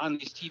pennies on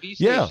these TV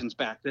stations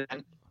back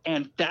then.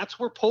 And that's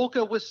where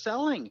polka was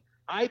selling.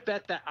 I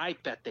bet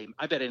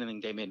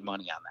anything they made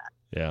money on that.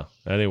 Yeah.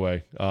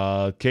 Anyway,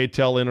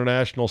 K-Tel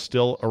International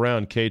still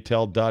around,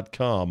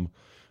 ktel.com.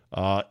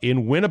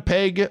 In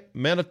Winnipeg,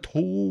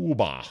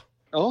 Manitoba.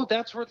 Oh,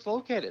 that's where it's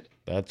located.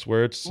 That's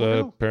where it's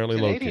apparently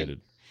Canadian.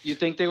 Located. You'd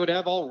think they would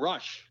have all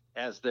Rush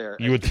as their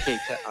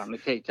on the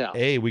K-Tel.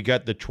 Hey, we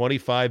got the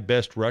 25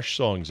 best Rush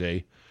songs,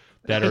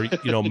 that are,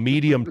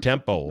 medium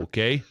tempo,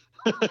 okay?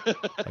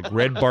 Like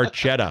Red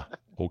Barchetta,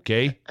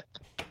 okay?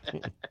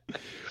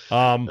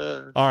 All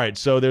right,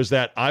 so there's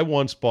that. I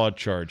once bought,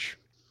 Charge,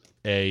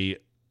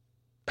 it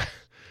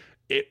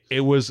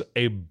was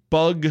a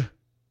bug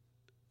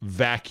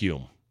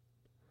vacuum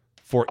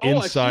for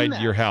inside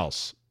your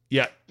house.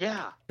 Yeah.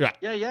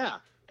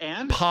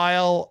 And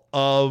pile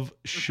of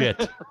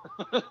shit.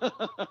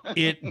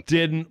 It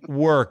didn't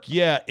work.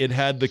 Yeah, it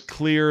had the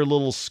clear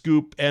little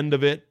scoop end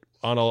of it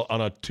on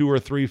a 2 or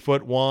 3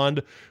 foot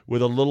wand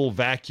with a little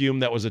vacuum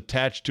that was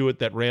attached to it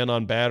that ran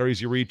on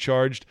batteries you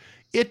recharged.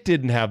 It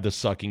didn't have the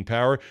sucking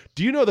power.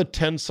 Do you know the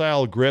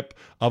tensile grip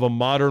of a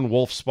modern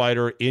wolf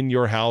spider in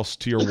your house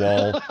to your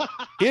wall?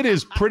 It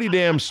is pretty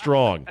damn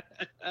strong.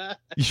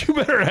 You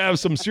better have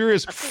some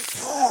serious...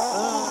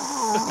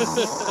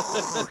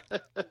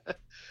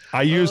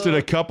 I used it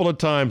a couple of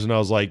times, and I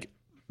was like,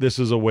 this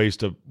is a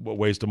waste of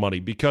money,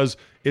 because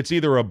it's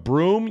either a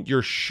broom,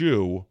 your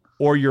shoe,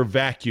 or your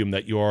vacuum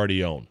that you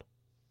already own.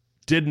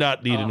 Did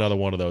not need another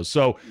one of those.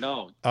 So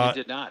no, you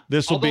did not.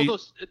 This will be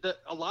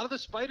a lot of the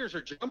spiders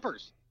are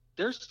jumpers.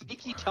 They're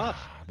sneaky tough.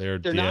 They're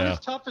not as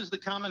tough as the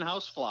common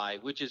housefly,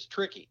 which is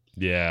tricky.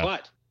 Yeah.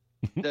 But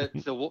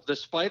the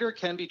spider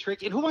can be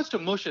tricky. And who wants to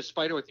mush a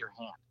spider with your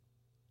hand?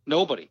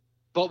 Nobody.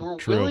 But we're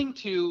willing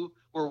to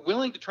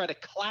try to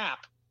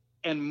clap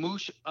and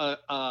mush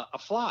a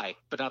fly,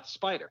 but not the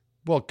spider.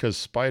 Well, because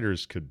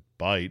spiders could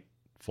bite.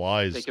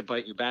 Flies. They could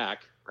bite you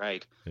back,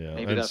 right? Yeah.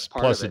 Maybe that's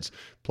part of it.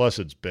 Plus,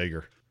 it's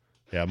bigger.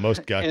 Yeah,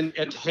 most guys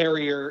and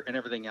hairier and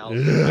everything else.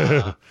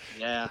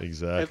 Yeah,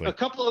 exactly. A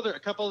couple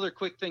other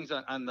quick things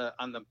on the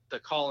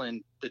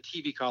call-in, the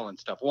TV call-in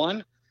stuff.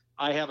 One,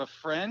 I have a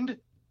friend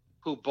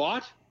who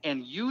bought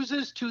and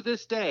uses to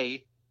this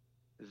day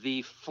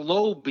the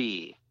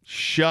Flowbee.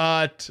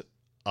 Shut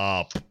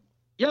up.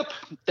 Yep,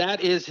 that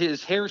is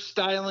his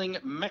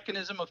hairstyling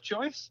mechanism of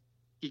choice.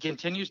 He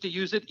continues to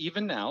use it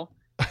even now,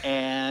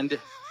 and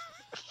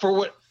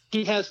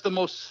he has the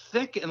most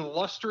thick and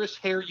lustrous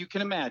hair you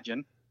can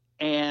imagine.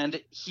 And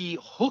he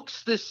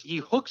hooks this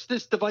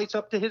device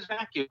up to his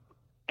vacuum,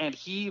 and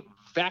he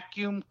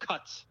vacuum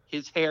cuts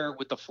his hair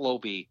with the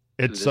Flowbee.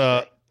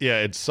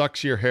 It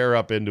sucks your hair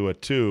up into a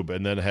tube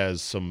and then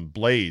has some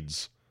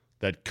blades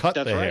that cut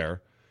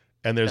hair,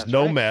 and there's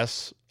no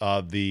mess.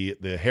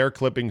 The hair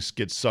clippings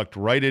get sucked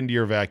right into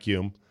your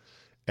vacuum,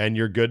 and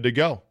you're good to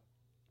go.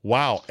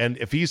 Wow! And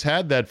if he's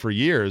had that for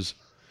years,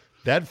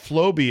 that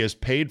Flowbee has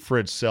paid for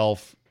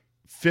itself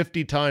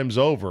 50 times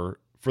over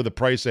for the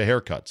price of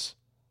haircuts.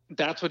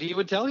 That's what he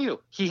would tell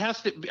you. He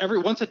has to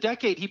once a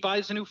decade he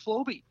buys a new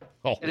Flowbee.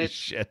 Holy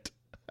shit.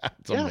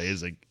 That's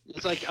amazing.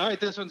 It's like, all right,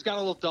 this one's got a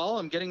little dull.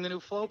 I'm getting the new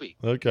Flowbee.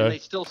 Okay. And they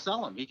still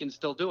sell them. He can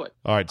still do it.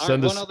 All right,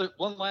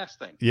 one last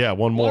thing. Yeah,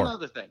 one more. One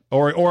other thing.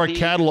 Or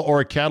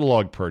a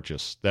catalog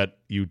purchase that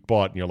you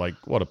bought and you're like,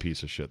 what a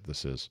piece of shit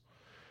this is.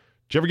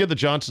 Did you ever get the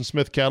Johnson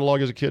Smith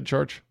catalog as a kid,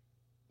 Church?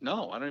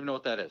 No, I don't even know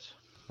what that is.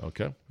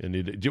 Okay. And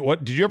did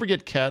you ever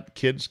get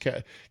kids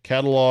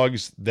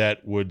catalogs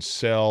that would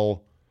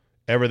sell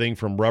everything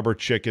from rubber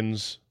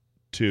chickens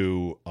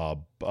to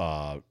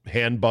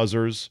hand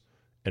buzzers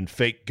and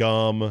fake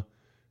gum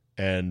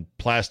and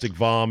plastic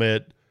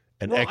vomit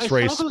and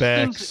X-ray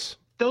specs?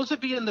 those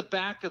would be in the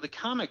back of the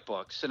comic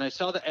books, and I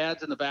saw the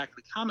ads in the back of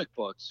the comic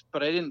books,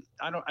 but I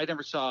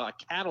never saw a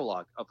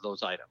catalog of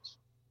those items.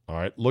 All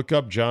right, look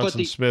up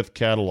Johnson Smith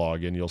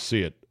catalog, and you'll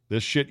see it.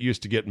 This shit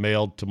used to get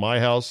mailed to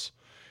my house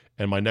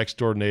and my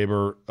next-door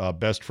neighbor,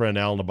 best friend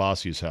Al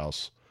Nabasi's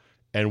house,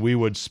 and we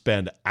would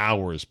spend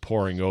hours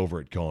poring over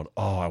it going,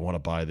 oh, I want to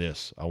buy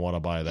this. I want to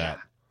buy that.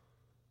 Yeah.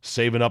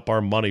 Saving up our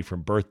money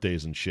from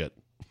birthdays and shit.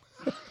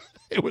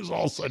 It was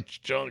all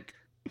such junk.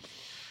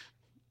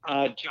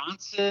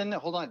 Johnson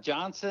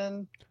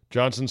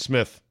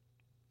Smith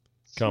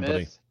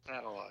Company.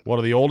 Catalog. One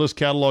of the oldest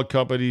catalog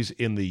companies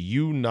in the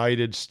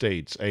United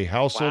States. A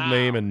household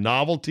name in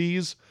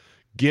novelties,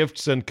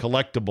 gifts, and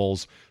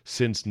collectibles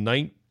since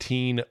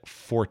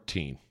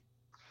 1914.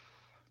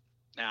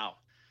 Now,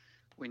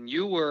 when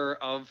you were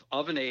of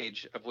an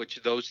age of which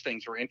those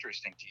things were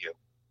interesting to you,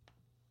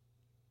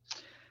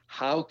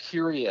 how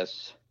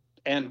curious,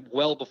 and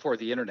well before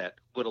the internet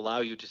would allow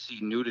you to see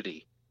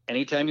nudity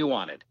anytime you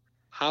wanted,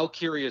 how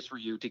curious were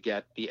you to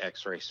get the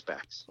X-ray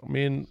specs? I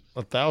mean,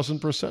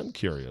 1,000%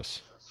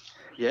 curious.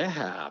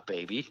 Yeah,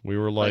 baby. We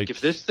were like, if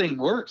this thing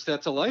works,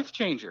 that's a life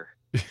changer.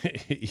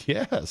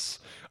 Yes.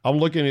 I'm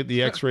looking at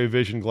the X-ray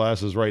vision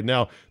glasses right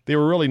now. They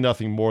were really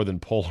nothing more than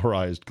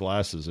polarized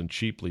glasses, and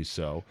cheaply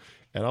so.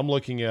 And I'm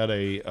looking at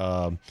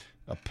a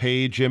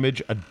page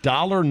image,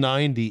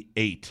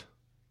 $1.98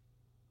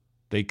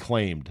 they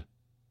claimed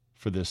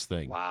for this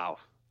thing. Wow.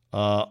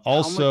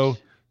 Also,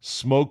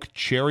 smoke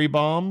cherry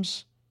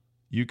bombs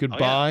you could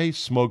buy,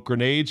 smoke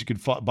grenades. You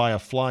could buy a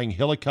flying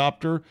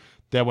helicopter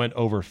that went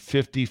over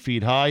 50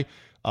 feet high.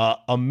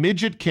 A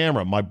midget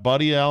camera. My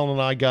buddy Alan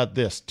and I got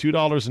this.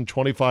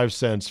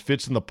 $2.25.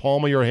 Fits in the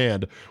palm of your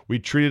hand. We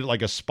treated it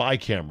like a spy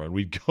camera, and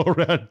we'd go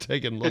around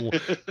taking little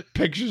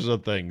pictures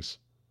of things.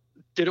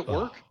 Did it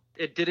work?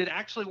 Did it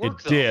actually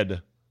work,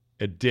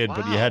 It did, wow.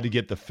 But you had to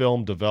get the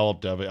film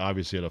developed,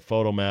 obviously at a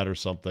photomat or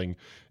something.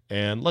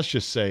 And let's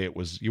just say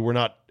you were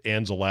not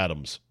Ansel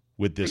Adams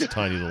with this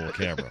tiny little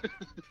camera.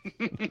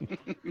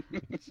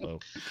 So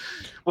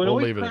what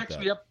always cracks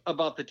me up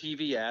about the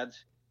TV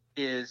ads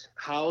is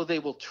how they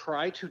will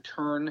try to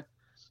turn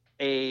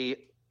an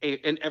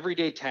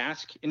everyday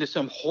task into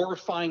some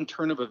horrifying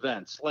turn of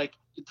events. Like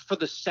for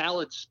the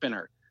salad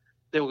spinner,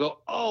 they will go,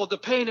 oh, the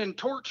pain and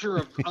torture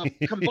of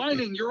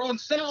combining your own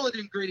salad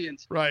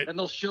ingredients. Right. And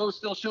they'll show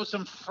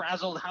some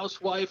frazzled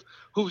housewife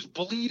who's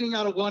bleeding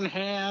out of one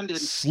hand and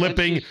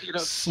slipping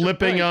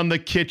on the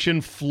kitchen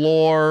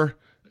floor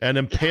and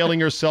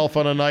impaling herself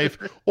on a knife.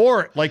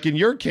 Or, like in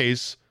your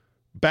case,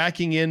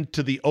 backing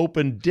into the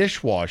open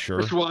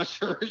dishwasher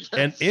yes.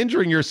 And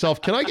injuring yourself.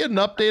 Can I get an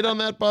update on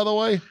that, by the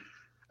way?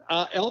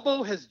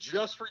 Elbow has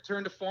just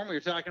returned to form. We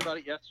were talking about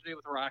it yesterday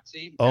with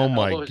Roxy. Oh,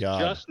 my elbow God.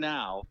 Just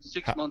now,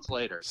 6 months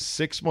later.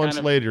 6 months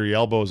later, your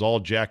elbow is all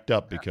jacked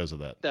up because of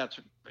that. That's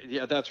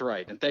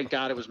right. And thank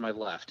God it was my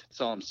left. That's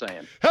all I'm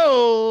saying.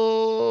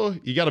 Oh,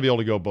 you got to be able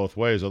to go both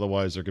ways.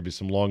 Otherwise, there could be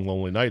some long,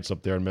 lonely nights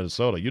up there in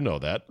Minnesota. You know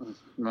that.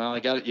 Well,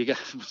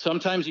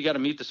 sometimes you got to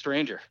meet the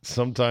stranger.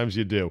 Sometimes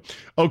you do.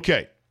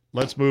 Okay,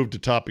 let's move to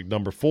topic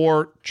number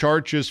 4.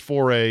 Charch's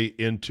foray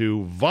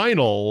into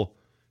vinyl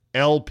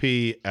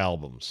LP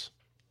albums.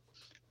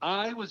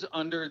 I was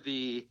under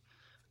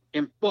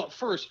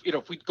first,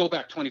 if we go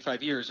back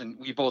 25 years and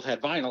we both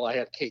had vinyl, I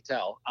had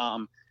KTEL.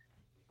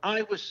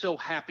 I was so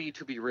happy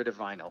to be rid of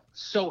vinyl.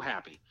 So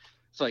happy.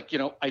 It's like,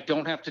 I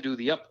don't have to do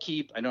the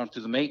upkeep. I don't have to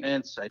do the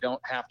maintenance. I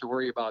don't have to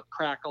worry about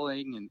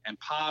crackling and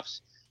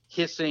pops,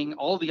 hissing,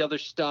 all the other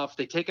stuff.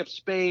 They take up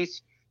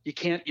space. You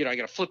can't, I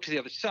got to flip to the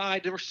other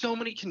side. There were so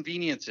many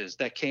conveniences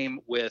that came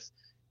with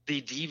the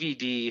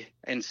DVD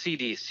and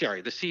CD,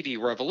 the CD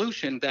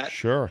revolution that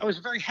sure. I was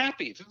very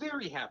happy to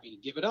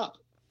give it up.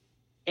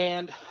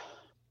 And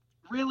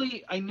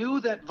really, I knew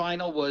that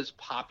vinyl was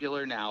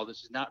popular now.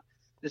 This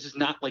is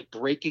not like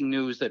breaking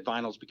news that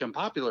vinyl's become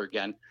popular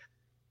again.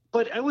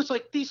 But I was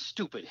like, these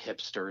stupid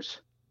hipsters,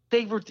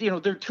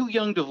 they're too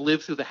young to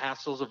live through the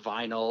hassles of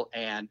vinyl,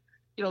 and,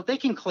 they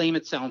can claim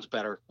it sounds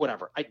better,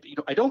 whatever. I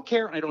don't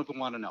care, and I don't even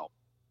want to know.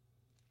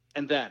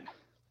 And then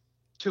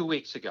 2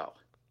 weeks ago,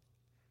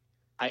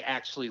 I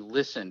actually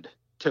listened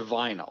to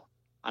vinyl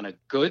on a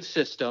good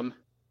system,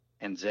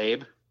 and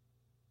Zabe,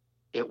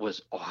 it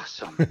was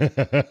awesome.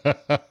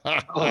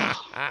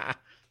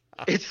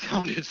 It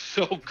sounded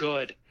so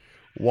good.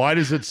 Why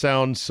does it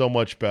sound so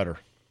much better?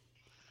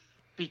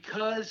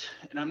 Because,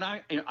 and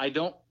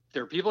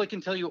there are people I can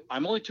tell you,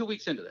 I'm only 2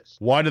 weeks into this.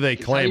 Why do they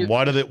claim,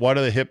 why do the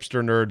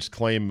hipster nerds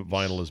claim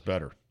vinyl is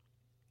better?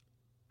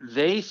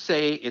 They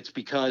say it's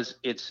because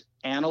it's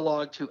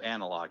analog to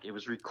analog. It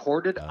was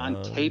recorded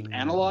on tape,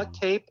 analog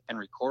tape, and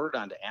recorded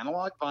onto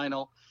analog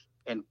vinyl,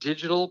 and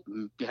digital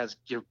has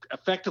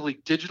effectively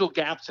digital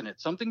gaps in it.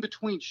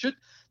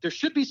 There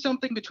should be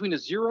something between a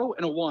 0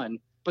 and a 1,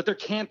 but there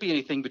can't be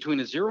anything between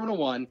a 0 and a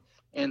 1,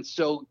 and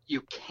so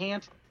you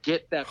can't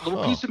get that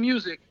little piece of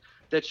music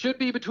that should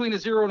be between a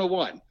 0 and a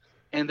 1.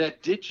 And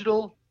that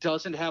digital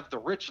doesn't have the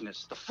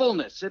richness, the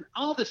fullness. And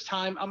all this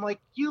time, I'm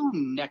like, you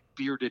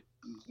neck-bearded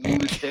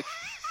lunatic.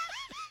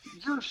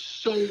 You're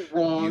so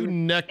wrong. You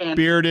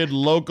neck-bearded,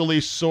 locally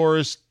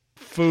sourced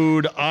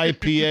food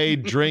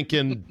IPA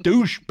drinking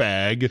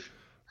douchebag,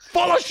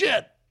 full of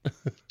shit.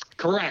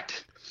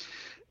 Correct.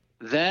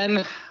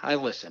 Then I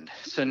listened.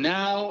 So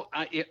now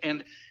I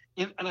hadn't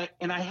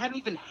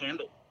even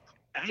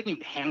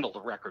handled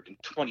the record in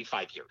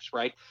 25 years,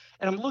 right?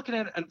 And I'm looking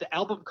at the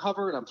album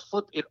cover, and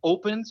it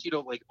opens,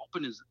 like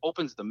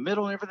opens the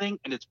middle and everything,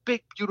 and it's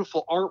big,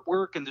 beautiful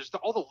artwork, and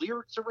all the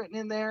lyrics are written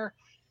in there.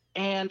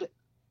 And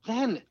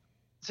then,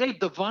 Zabe,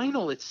 the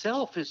vinyl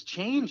itself has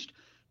changed.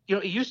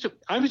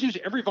 I was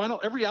using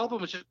every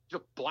album was just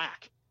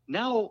black.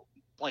 Now,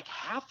 like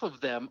half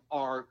of them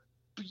are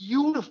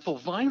beautiful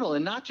vinyl,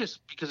 and not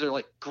just because they're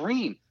like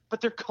green, but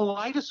they're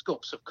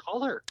kaleidoscopes of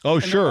color. Oh,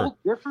 and sure. they're all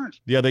different.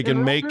 Yeah, they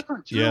can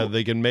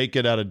they can make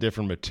it out of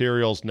different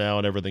materials now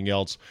and everything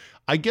else.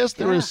 I guess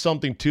there is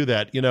something to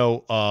that.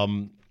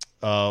 One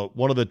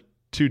of the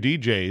two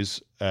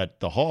DJs at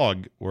the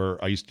Hog,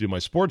 where I used to do my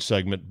sports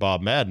segment,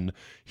 Bob Madden,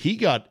 he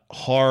got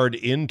hard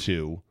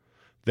into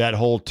that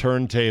whole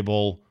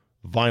turntable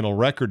vinyl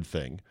record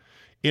thing,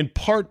 in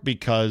part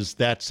because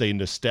that's a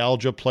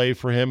nostalgia play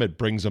for him. It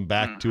brings him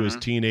back to his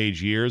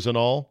teenage years and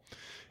all.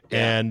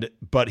 Yeah.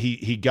 But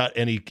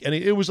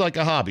it was like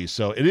a hobby.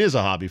 So it is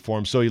a hobby for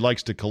him. So he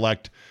likes to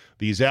collect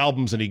these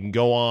albums, and he can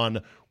go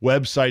on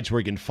websites where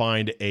he can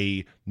find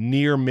a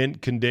near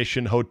mint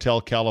condition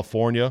Hotel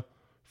California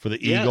for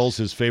the Eagles,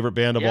 his favorite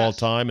band of all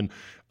time. And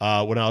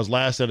when I was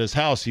last at his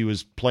house, he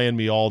was playing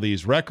me all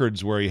these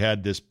records where he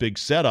had this big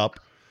setup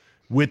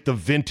with the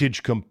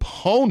vintage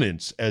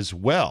components as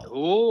well.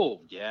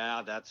 Oh,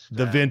 yeah, that's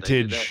the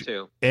vintage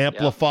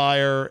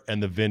amplifier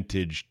and the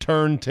vintage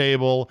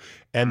turntable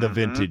and the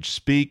vintage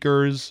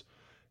speakers.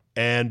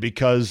 And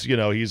because,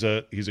 he's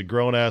a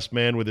grown ass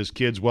man with his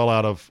kids well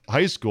out of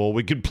high school,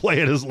 we could play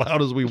it as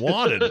loud as we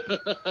wanted.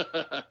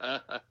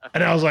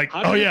 And I was like,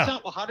 how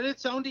did it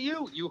sound to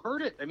you? You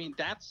heard it. I mean,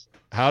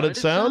 how did it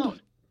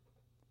sound?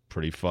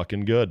 Pretty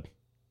fucking good.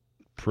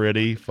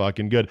 Pretty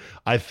fucking good.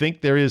 I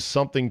think there is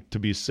something to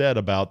be said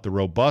about the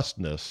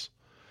robustness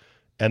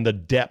and the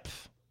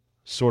depth,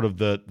 sort of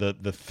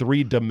the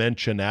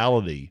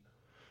three-dimensionality,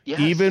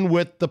 even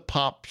with the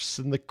pops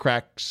and the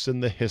cracks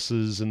and the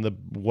hisses and the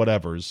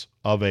whatevers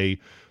of a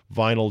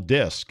vinyl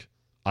disc.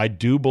 I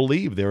do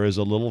believe there is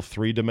a little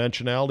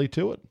three-dimensionality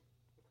to it.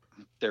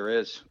 There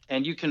is.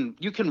 And you can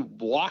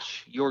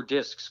wash your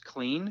discs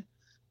clean.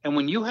 And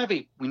when you have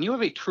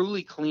a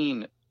truly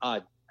clean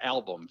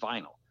album,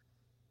 vinyl,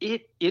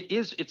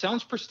 it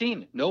sounds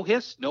pristine, no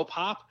hiss, no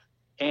pop,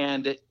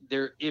 and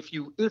if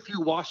you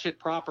wash it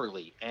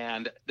properly,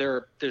 and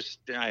there's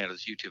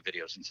YouTube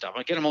videos and stuff.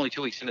 Again, I'm only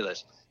 2 weeks into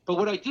this, but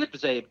what I did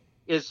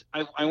is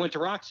I went to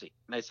Roxy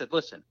and I said,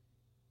 listen,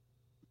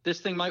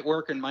 this thing might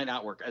work and might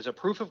not work. As a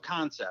proof of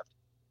concept,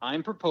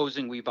 I'm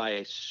proposing we buy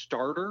a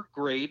starter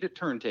grade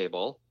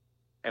turntable,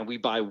 and we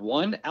buy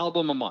one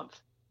album a month,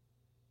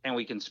 and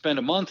we can spend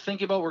a month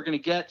thinking about what we're going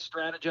to get,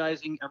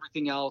 strategizing,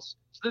 everything else.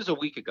 So this is a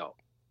week ago.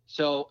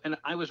 So, and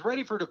I was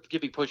ready for her to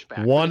give me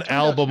pushback. One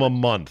album a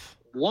month.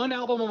 One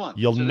album a month.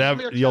 You'll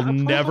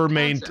never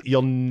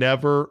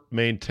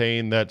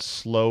maintain that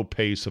slow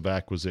pace of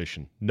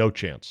acquisition. No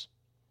chance.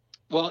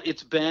 Well,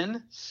 it's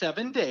been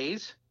 7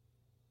 days.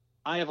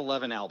 I have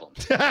 11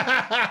 albums.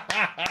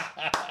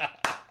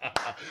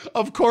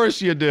 Of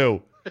course you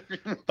do.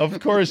 Of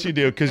course you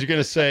do, because you're going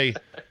to say,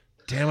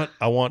 damn it,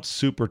 I want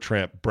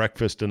Supertramp,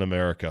 Breakfast in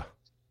America.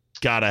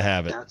 Gotta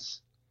have it.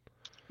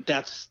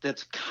 That's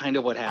kind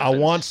of what happens. I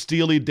want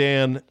Steely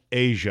Dan,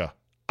 Asia.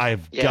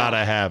 I've got to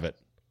have it.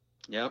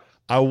 Yep.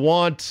 I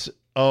want,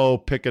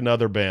 pick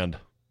another band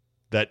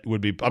that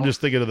would be, I'm just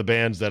thinking of the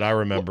bands that I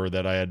remember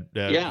that I had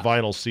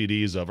vinyl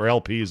CDs of, or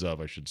LPs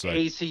of, I should say.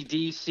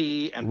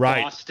 AC/DC and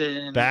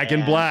Boston. Back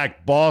in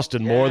Black,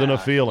 Boston, More Than a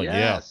Feeling.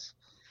 Yes.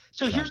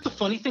 So here's the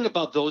funny thing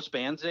about those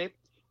bands, Abe.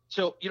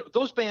 So,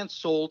 those bands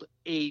sold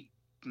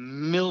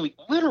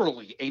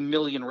literally a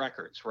million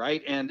records,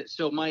 right? And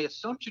so my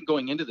assumption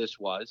going into this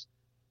was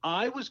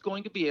I was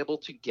going to be able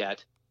to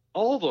get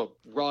all the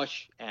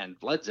Rush and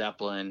Led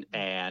Zeppelin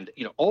and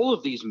all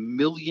of these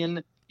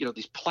million,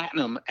 these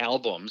platinum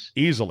albums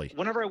easily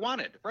whenever I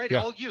wanted, right?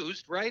 Yeah. All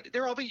used, right?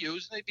 They'll all be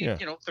used. They'd be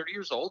 30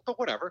 years old, but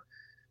whatever.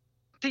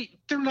 You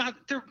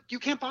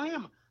can't buy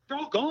them. They're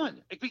all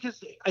gone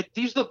because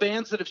these are the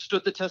bands that have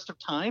stood the test of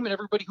time, and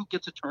everybody who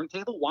gets a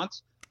turntable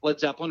wants Led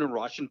Zeppelin and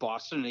Rush and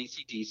Boston and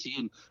AC/DC,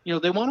 and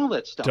they want all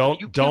that stuff.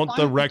 Don't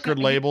the record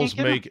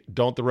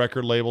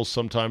labels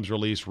sometimes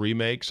release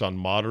remakes on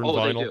modern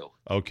vinyl? They do.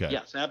 Okay.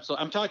 Yes,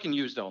 absolutely. I'm talking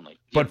used only.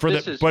 But for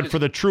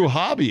the true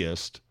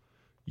hobbyist,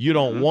 you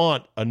don't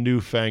want a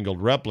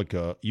newfangled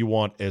replica. You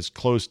want as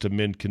close to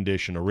mint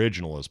condition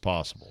original as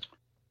possible.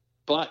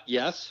 But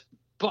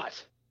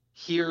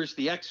here's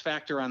the X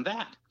factor on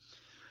that.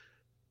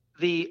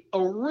 The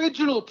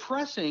original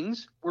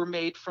pressings were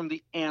made from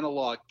the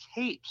analog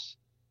tapes.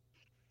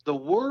 The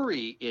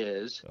worry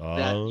is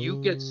that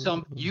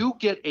you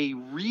get a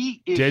reissue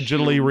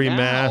digitally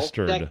now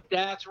remastered.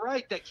 That's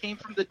right. That came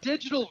from the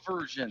digital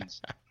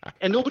versions,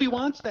 and nobody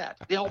wants that.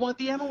 They all want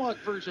the analog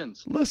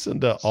versions. Listen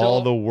to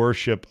all the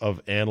worship of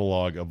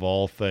analog of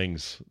all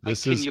things.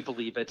 Can you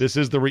believe it? This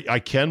is I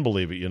can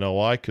believe it. You know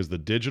why? Because the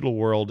digital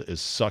world is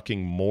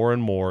sucking more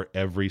and more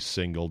every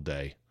single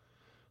day.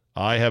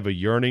 I have a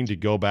yearning to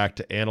go back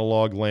to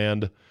analog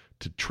land,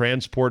 to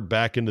transport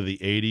back into the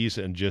 80s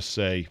and just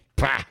say,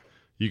 "Pah!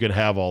 You can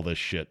have all this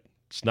shit."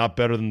 It's not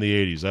better than the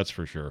 80s, that's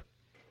for sure.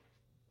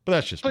 But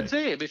that's just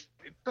me.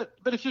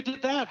 But if you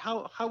did that,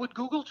 how would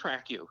Google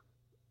track you?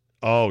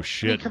 Oh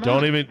shit! I mean,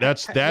 Don't even.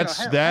 That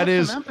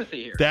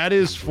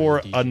is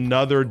for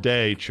another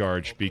day,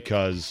 Charge.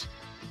 Because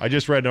I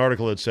just read an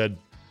article that said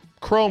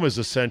Chrome is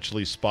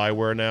essentially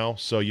spyware now.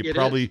 So you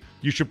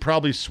should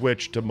probably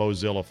switch to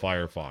Mozilla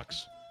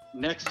Firefox.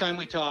 Next time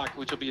we talk,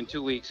 which will be in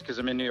 2 weeks because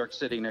I'm in New York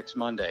City next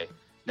Monday.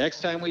 Next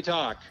time we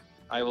talk,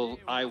 I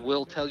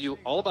will tell you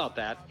all about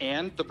that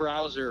and the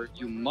browser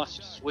you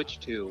must switch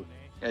to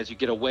as you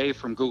get away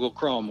from Google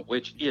Chrome,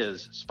 which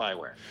is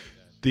spyware.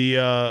 They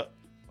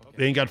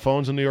ain't got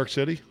phones in New York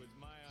City?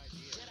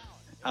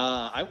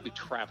 I will be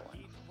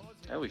traveling.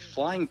 I will be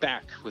flying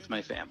back with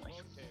my family.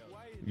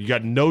 You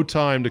got no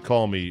time to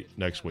call me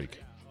next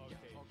week.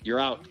 You're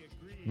out.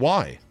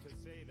 Why?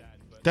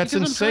 That's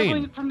because insane. I'm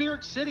traveling from New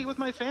York City with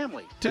my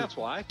family. That's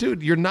why.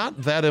 Dude, you're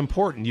not that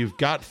important. You've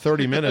got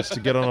 30 minutes to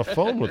get on a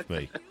phone with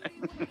me.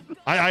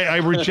 I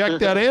reject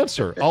that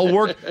answer. I'll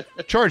work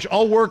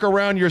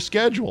around your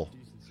schedule.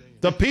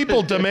 The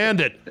people demand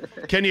it.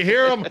 Can you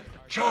hear them?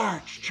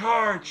 Charge.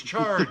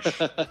 All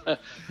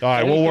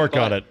right, we'll work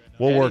on it.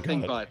 All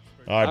right,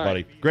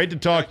 buddy. Great to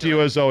talk to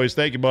you as always.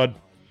 Thank you, bud.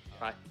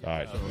 Bye. All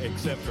right.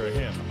 Except for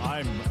him.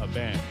 I'm a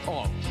band.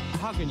 Oh,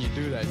 how can you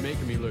do that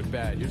making me look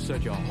bad? You're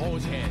such a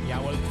hose hand. Yeah,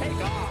 well,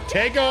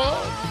 take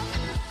off.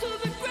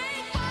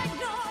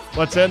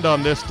 Let's end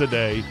on this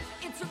today.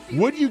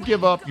 Would you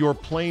give up your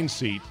plane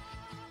seat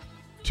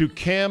to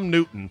Cam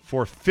Newton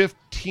for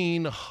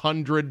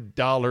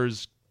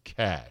 $1,500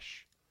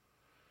 cash?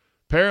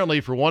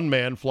 Apparently, for one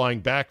man flying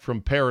back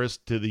from Paris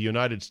to the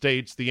United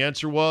States, the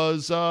answer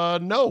was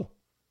no.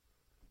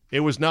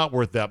 It was not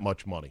worth that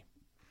much money.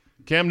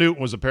 Cam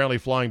Newton was apparently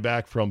flying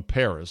back from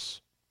Paris,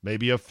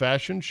 maybe a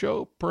fashion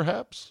show,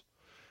 perhaps,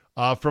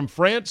 from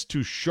France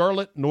to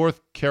Charlotte,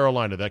 North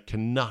Carolina. That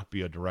cannot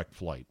be a direct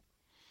flight.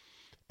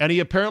 And he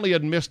apparently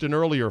had missed an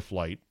earlier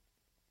flight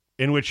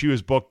in which he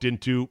was booked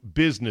into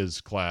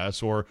business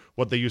class, or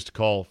what they used to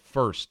call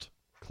first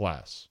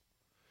class.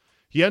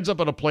 He ends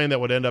up on a plane that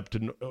went up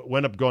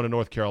going to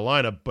North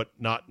Carolina, but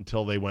not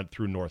until they went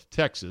through North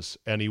Texas,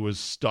 and he was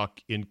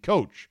stuck in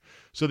coach.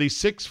 So the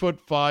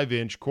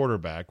 6'5"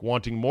 quarterback,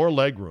 wanting more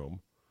leg room,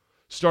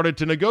 started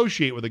to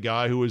negotiate with a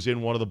guy who was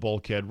in one of the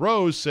bulkhead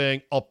rows,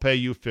 saying, "I'll pay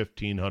you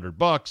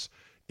 $1,500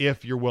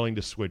 if you're willing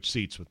to switch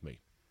seats with me."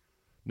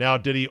 Now,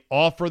 did he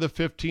offer the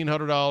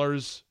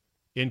 $1,500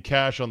 in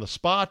cash on the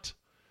spot?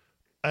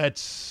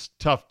 It's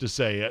tough to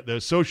say. The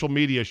social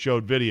media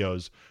showed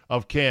videos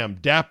of Cam,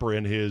 dapper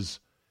in his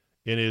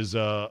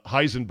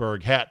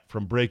Heisenberg hat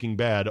from Breaking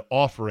Bad,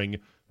 offering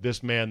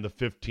this man the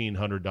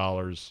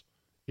 $1,500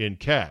 in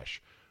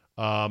cash.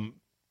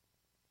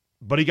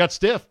 But he got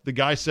stiff. The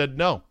guy said,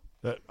 no,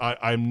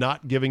 I'm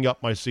not giving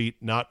up my seat,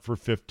 not for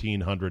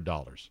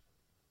 $1,500.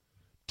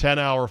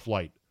 10-hour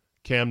flight.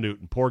 Cam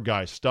Newton, poor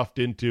guy, stuffed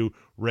into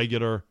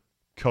regular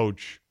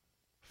coach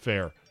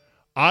fare.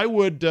 I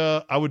would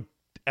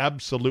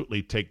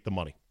absolutely take the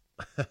money.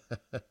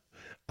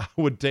 I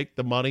would take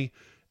the money,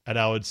 and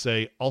I would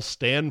say, I'll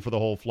stand for the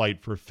whole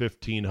flight for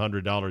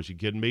 $1,500. You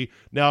kidding me?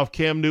 Now, if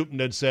Cam Newton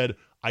had said,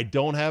 I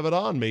don't have it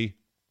on me,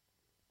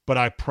 but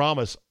I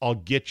promise I'll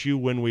get you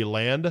when we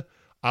land,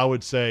 I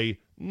would say,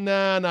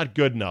 nah, not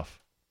good enough.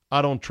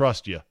 I don't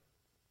trust you.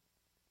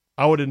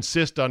 I would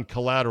insist on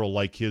collateral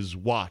like his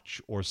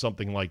watch or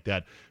something like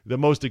that, the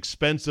most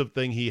expensive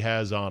thing he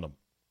has on him.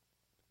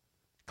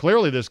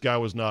 Clearly, this guy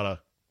was not a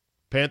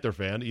Panther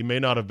fan. He may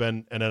not have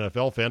been an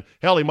NFL fan.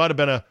 Hell, he might have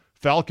been a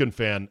Falcon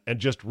fan and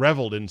just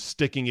reveled in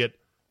sticking it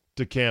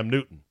to Cam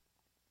Newton.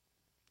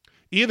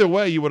 Either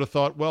way, you would have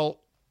thought,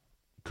 well,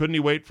 couldn't he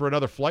wait for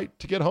another flight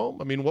to get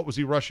home? I mean, what was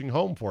he rushing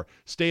home for?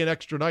 Stay an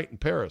extra night in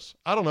Paris?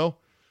 I don't know.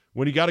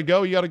 When you got to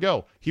go, you got to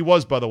go. He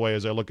was, by the way,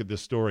 as I look at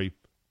this story,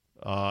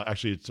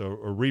 actually it's a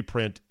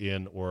reprint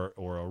or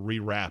a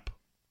rewrap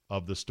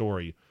of the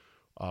story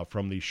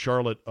from the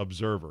Charlotte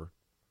Observer.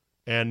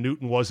 And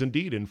Newton was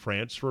indeed in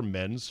France for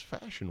Men's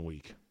Fashion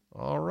Week.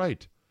 All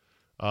right.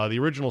 The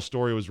original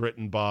story was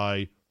written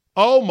by,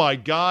 oh my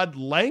God,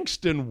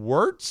 Langston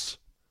Wirtz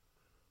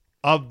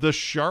of the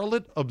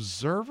Charlotte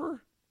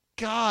Observer?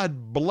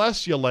 God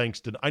bless you,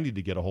 Langston. I need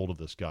to get a hold of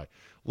this guy.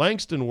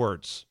 Langston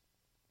Wirtz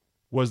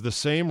was the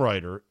same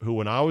writer who,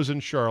 when I was in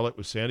Charlotte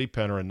with Sandy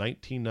Penner in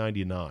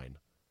 1999,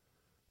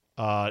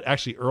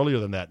 actually earlier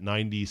than that,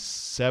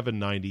 97,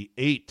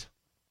 98,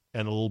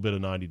 and a little bit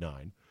of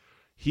 99,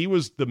 he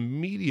was the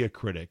media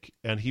critic,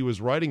 and he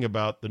was writing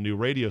about the new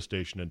radio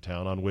station in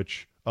town of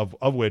which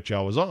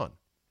I was on.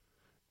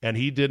 And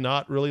he did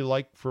not really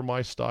like for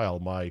my style,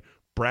 my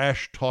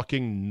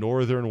brash-talking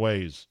northern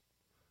ways.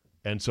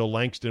 And so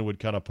Langston would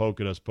kind of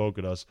poke at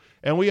us.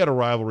 And we had a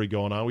rivalry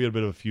going on. We had a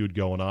bit of a feud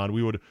going on.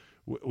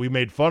 We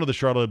made fun of the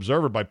Charlotte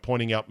Observer by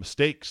pointing out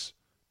mistakes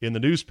in the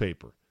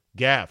newspaper,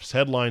 gaffes,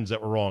 headlines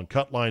that were wrong,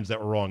 cut lines that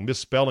were wrong,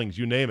 misspellings,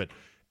 you name it.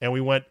 And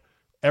we went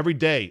every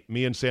day,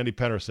 me and Sandy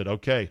Penner said,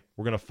 okay,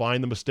 we're going to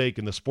find the mistake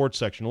in the sports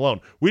section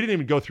alone. We didn't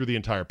even go through the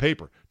entire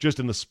paper. Just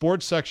in the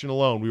sports section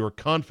alone, we were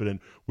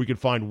confident we could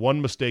find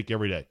one mistake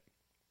every day.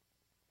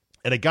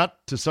 And it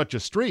got to such a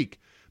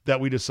streak that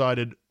we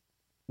decided,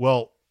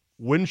 well,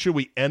 when should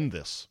we end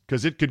this?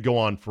 Because it could go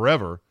on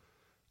forever.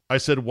 I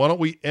said, why don't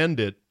we end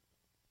it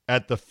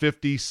at the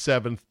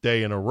 57th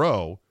day in a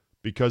row,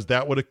 because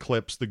that would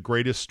eclipse the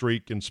greatest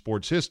streak in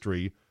sports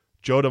history,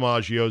 Joe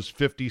DiMaggio's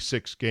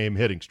 56-game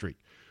hitting streak.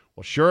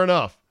 Well, sure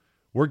enough,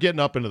 we're getting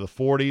up into the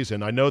 40s,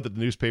 and I know that the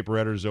newspaper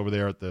editors over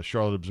there at the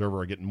Charlotte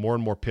Observer are getting more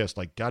and more pissed.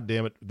 Like, God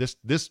damn it, this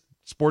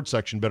sports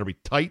section better be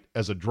tight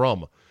as a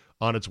drum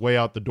on its way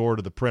out the door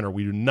to the printer.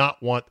 We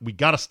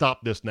got to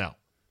stop this now.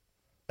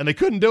 And they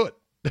couldn't do it.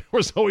 There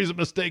was always a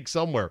mistake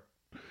somewhere.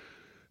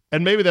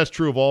 And maybe that's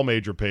true of all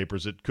major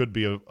papers. It could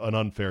be an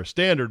unfair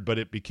standard, but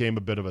it became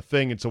a bit of a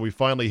thing. And so we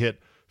finally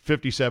hit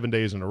 57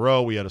 days in a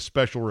row. We had a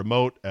special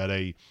remote at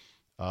a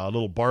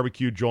little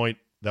barbecue joint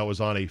that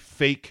was on a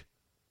fake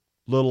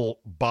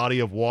little body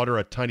of water,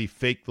 a tiny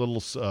fake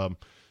little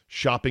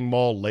shopping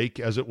mall lake,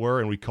 as it were,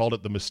 and we called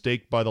it the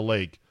Mistake by the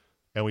Lake,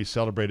 and we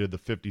celebrated the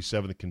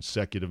 57th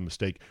consecutive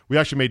mistake. We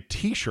actually made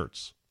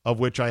T-shirts, of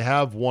which I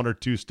have one or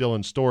two still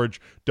in storage.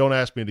 Don't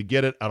ask me to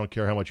get it. I don't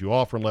care how much you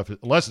offer, unless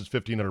it's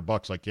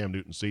 $1,500 like Cam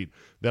Newton's seat.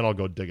 Then I'll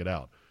go dig it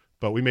out.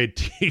 But we made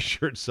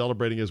T-shirts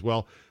celebrating as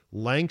well.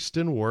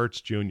 Langston Wirtz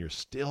Jr.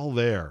 still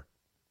there,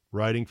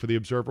 writing for the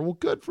Observer. Well,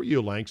 good for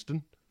you,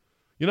 Langston.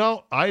 You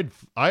know, I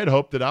had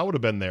hoped that I would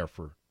have been there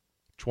for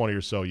 20 or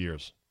so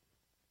years,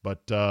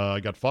 but I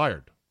got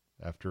fired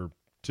after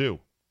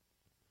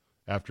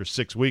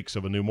 6 weeks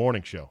of a new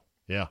morning show.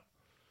 Yeah.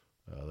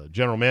 The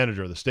general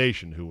manager of the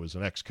station, who was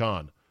an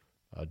ex-con,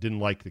 didn't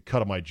like the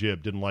cut of my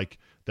jib, didn't like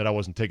that I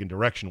wasn't taking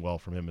direction well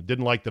from him, and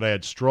didn't like that I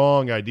had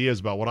strong ideas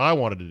about what I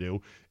wanted to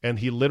do, and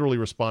he literally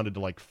responded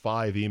to like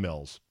 5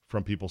 emails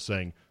from people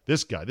saying,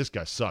 this guy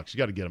sucks, you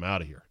got to get him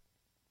out of here.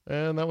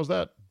 And that was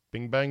that.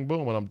 Bing, bang,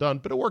 boom, and I'm done.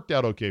 But it worked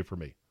out okay for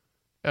me.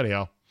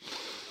 Anyhow,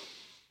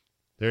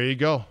 there you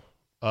go.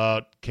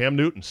 Cam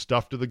Newton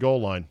stuffed to the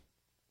goal line.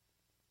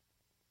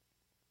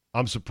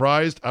 I'm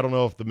surprised. I don't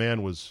know if the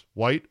man was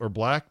white or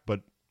black,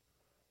 but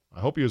I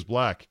hope he was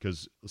black,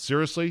 because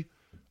seriously,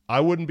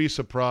 I wouldn't be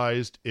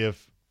surprised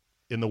if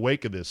in the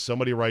wake of this,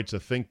 somebody writes a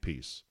think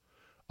piece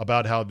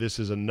about how this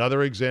is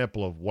another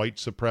example of white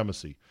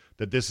supremacy,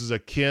 that this is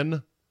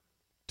akin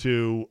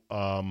to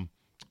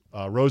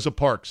Rosa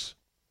Parks,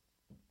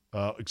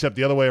 except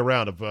the other way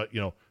around of,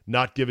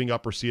 not giving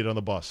up her seat on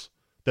the bus.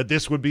 That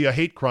this would be a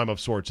hate crime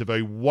of sorts if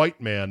a white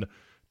man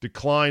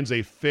declines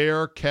a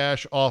fair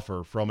cash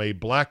offer from a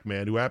black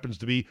man who happens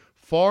to be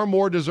far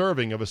more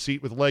deserving of a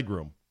seat with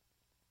legroom.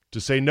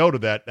 To say no to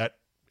that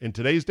in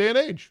today's day and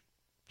age,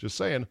 just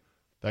saying,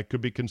 that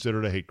could be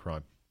considered a hate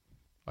crime.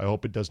 I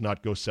hope it does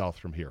not go south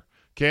from here.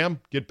 Cam,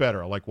 get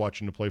better. I like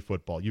watching you play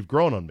football. You've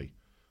grown on me.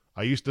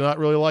 I used to not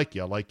really like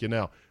you. I like you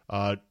now.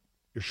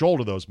 Your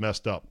shoulder, though, is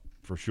messed up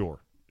for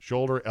sure.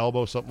 Shoulder,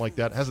 elbow, something like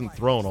that. Hasn't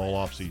thrown all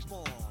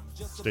offseason.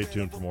 Stay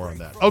tuned for more on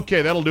that.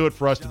 Okay, that'll do it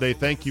for us today.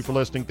 Thank you for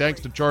listening.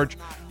 Thanks to Charge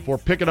for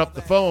picking up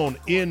the phone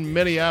in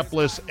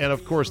Minneapolis. And,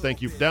 of course,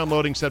 thank you for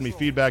downloading. Send me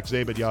feedback,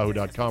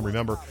 zabe@yahoo.com.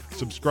 Remember,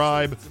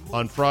 subscribe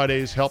on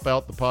Fridays. Help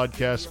out the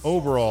podcast's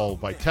overall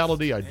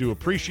vitality. I do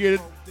appreciate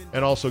it.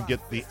 And also get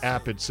the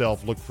app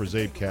itself. Look for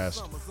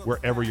CzabeCast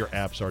wherever your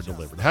apps are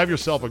delivered. Have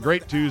yourself a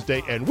great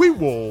Tuesday, and we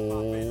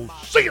will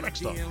see you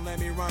next time. Let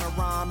me run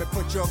around and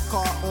put your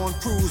car on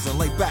cruise and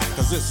lay back,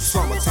 'cause it's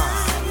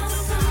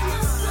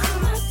summertime.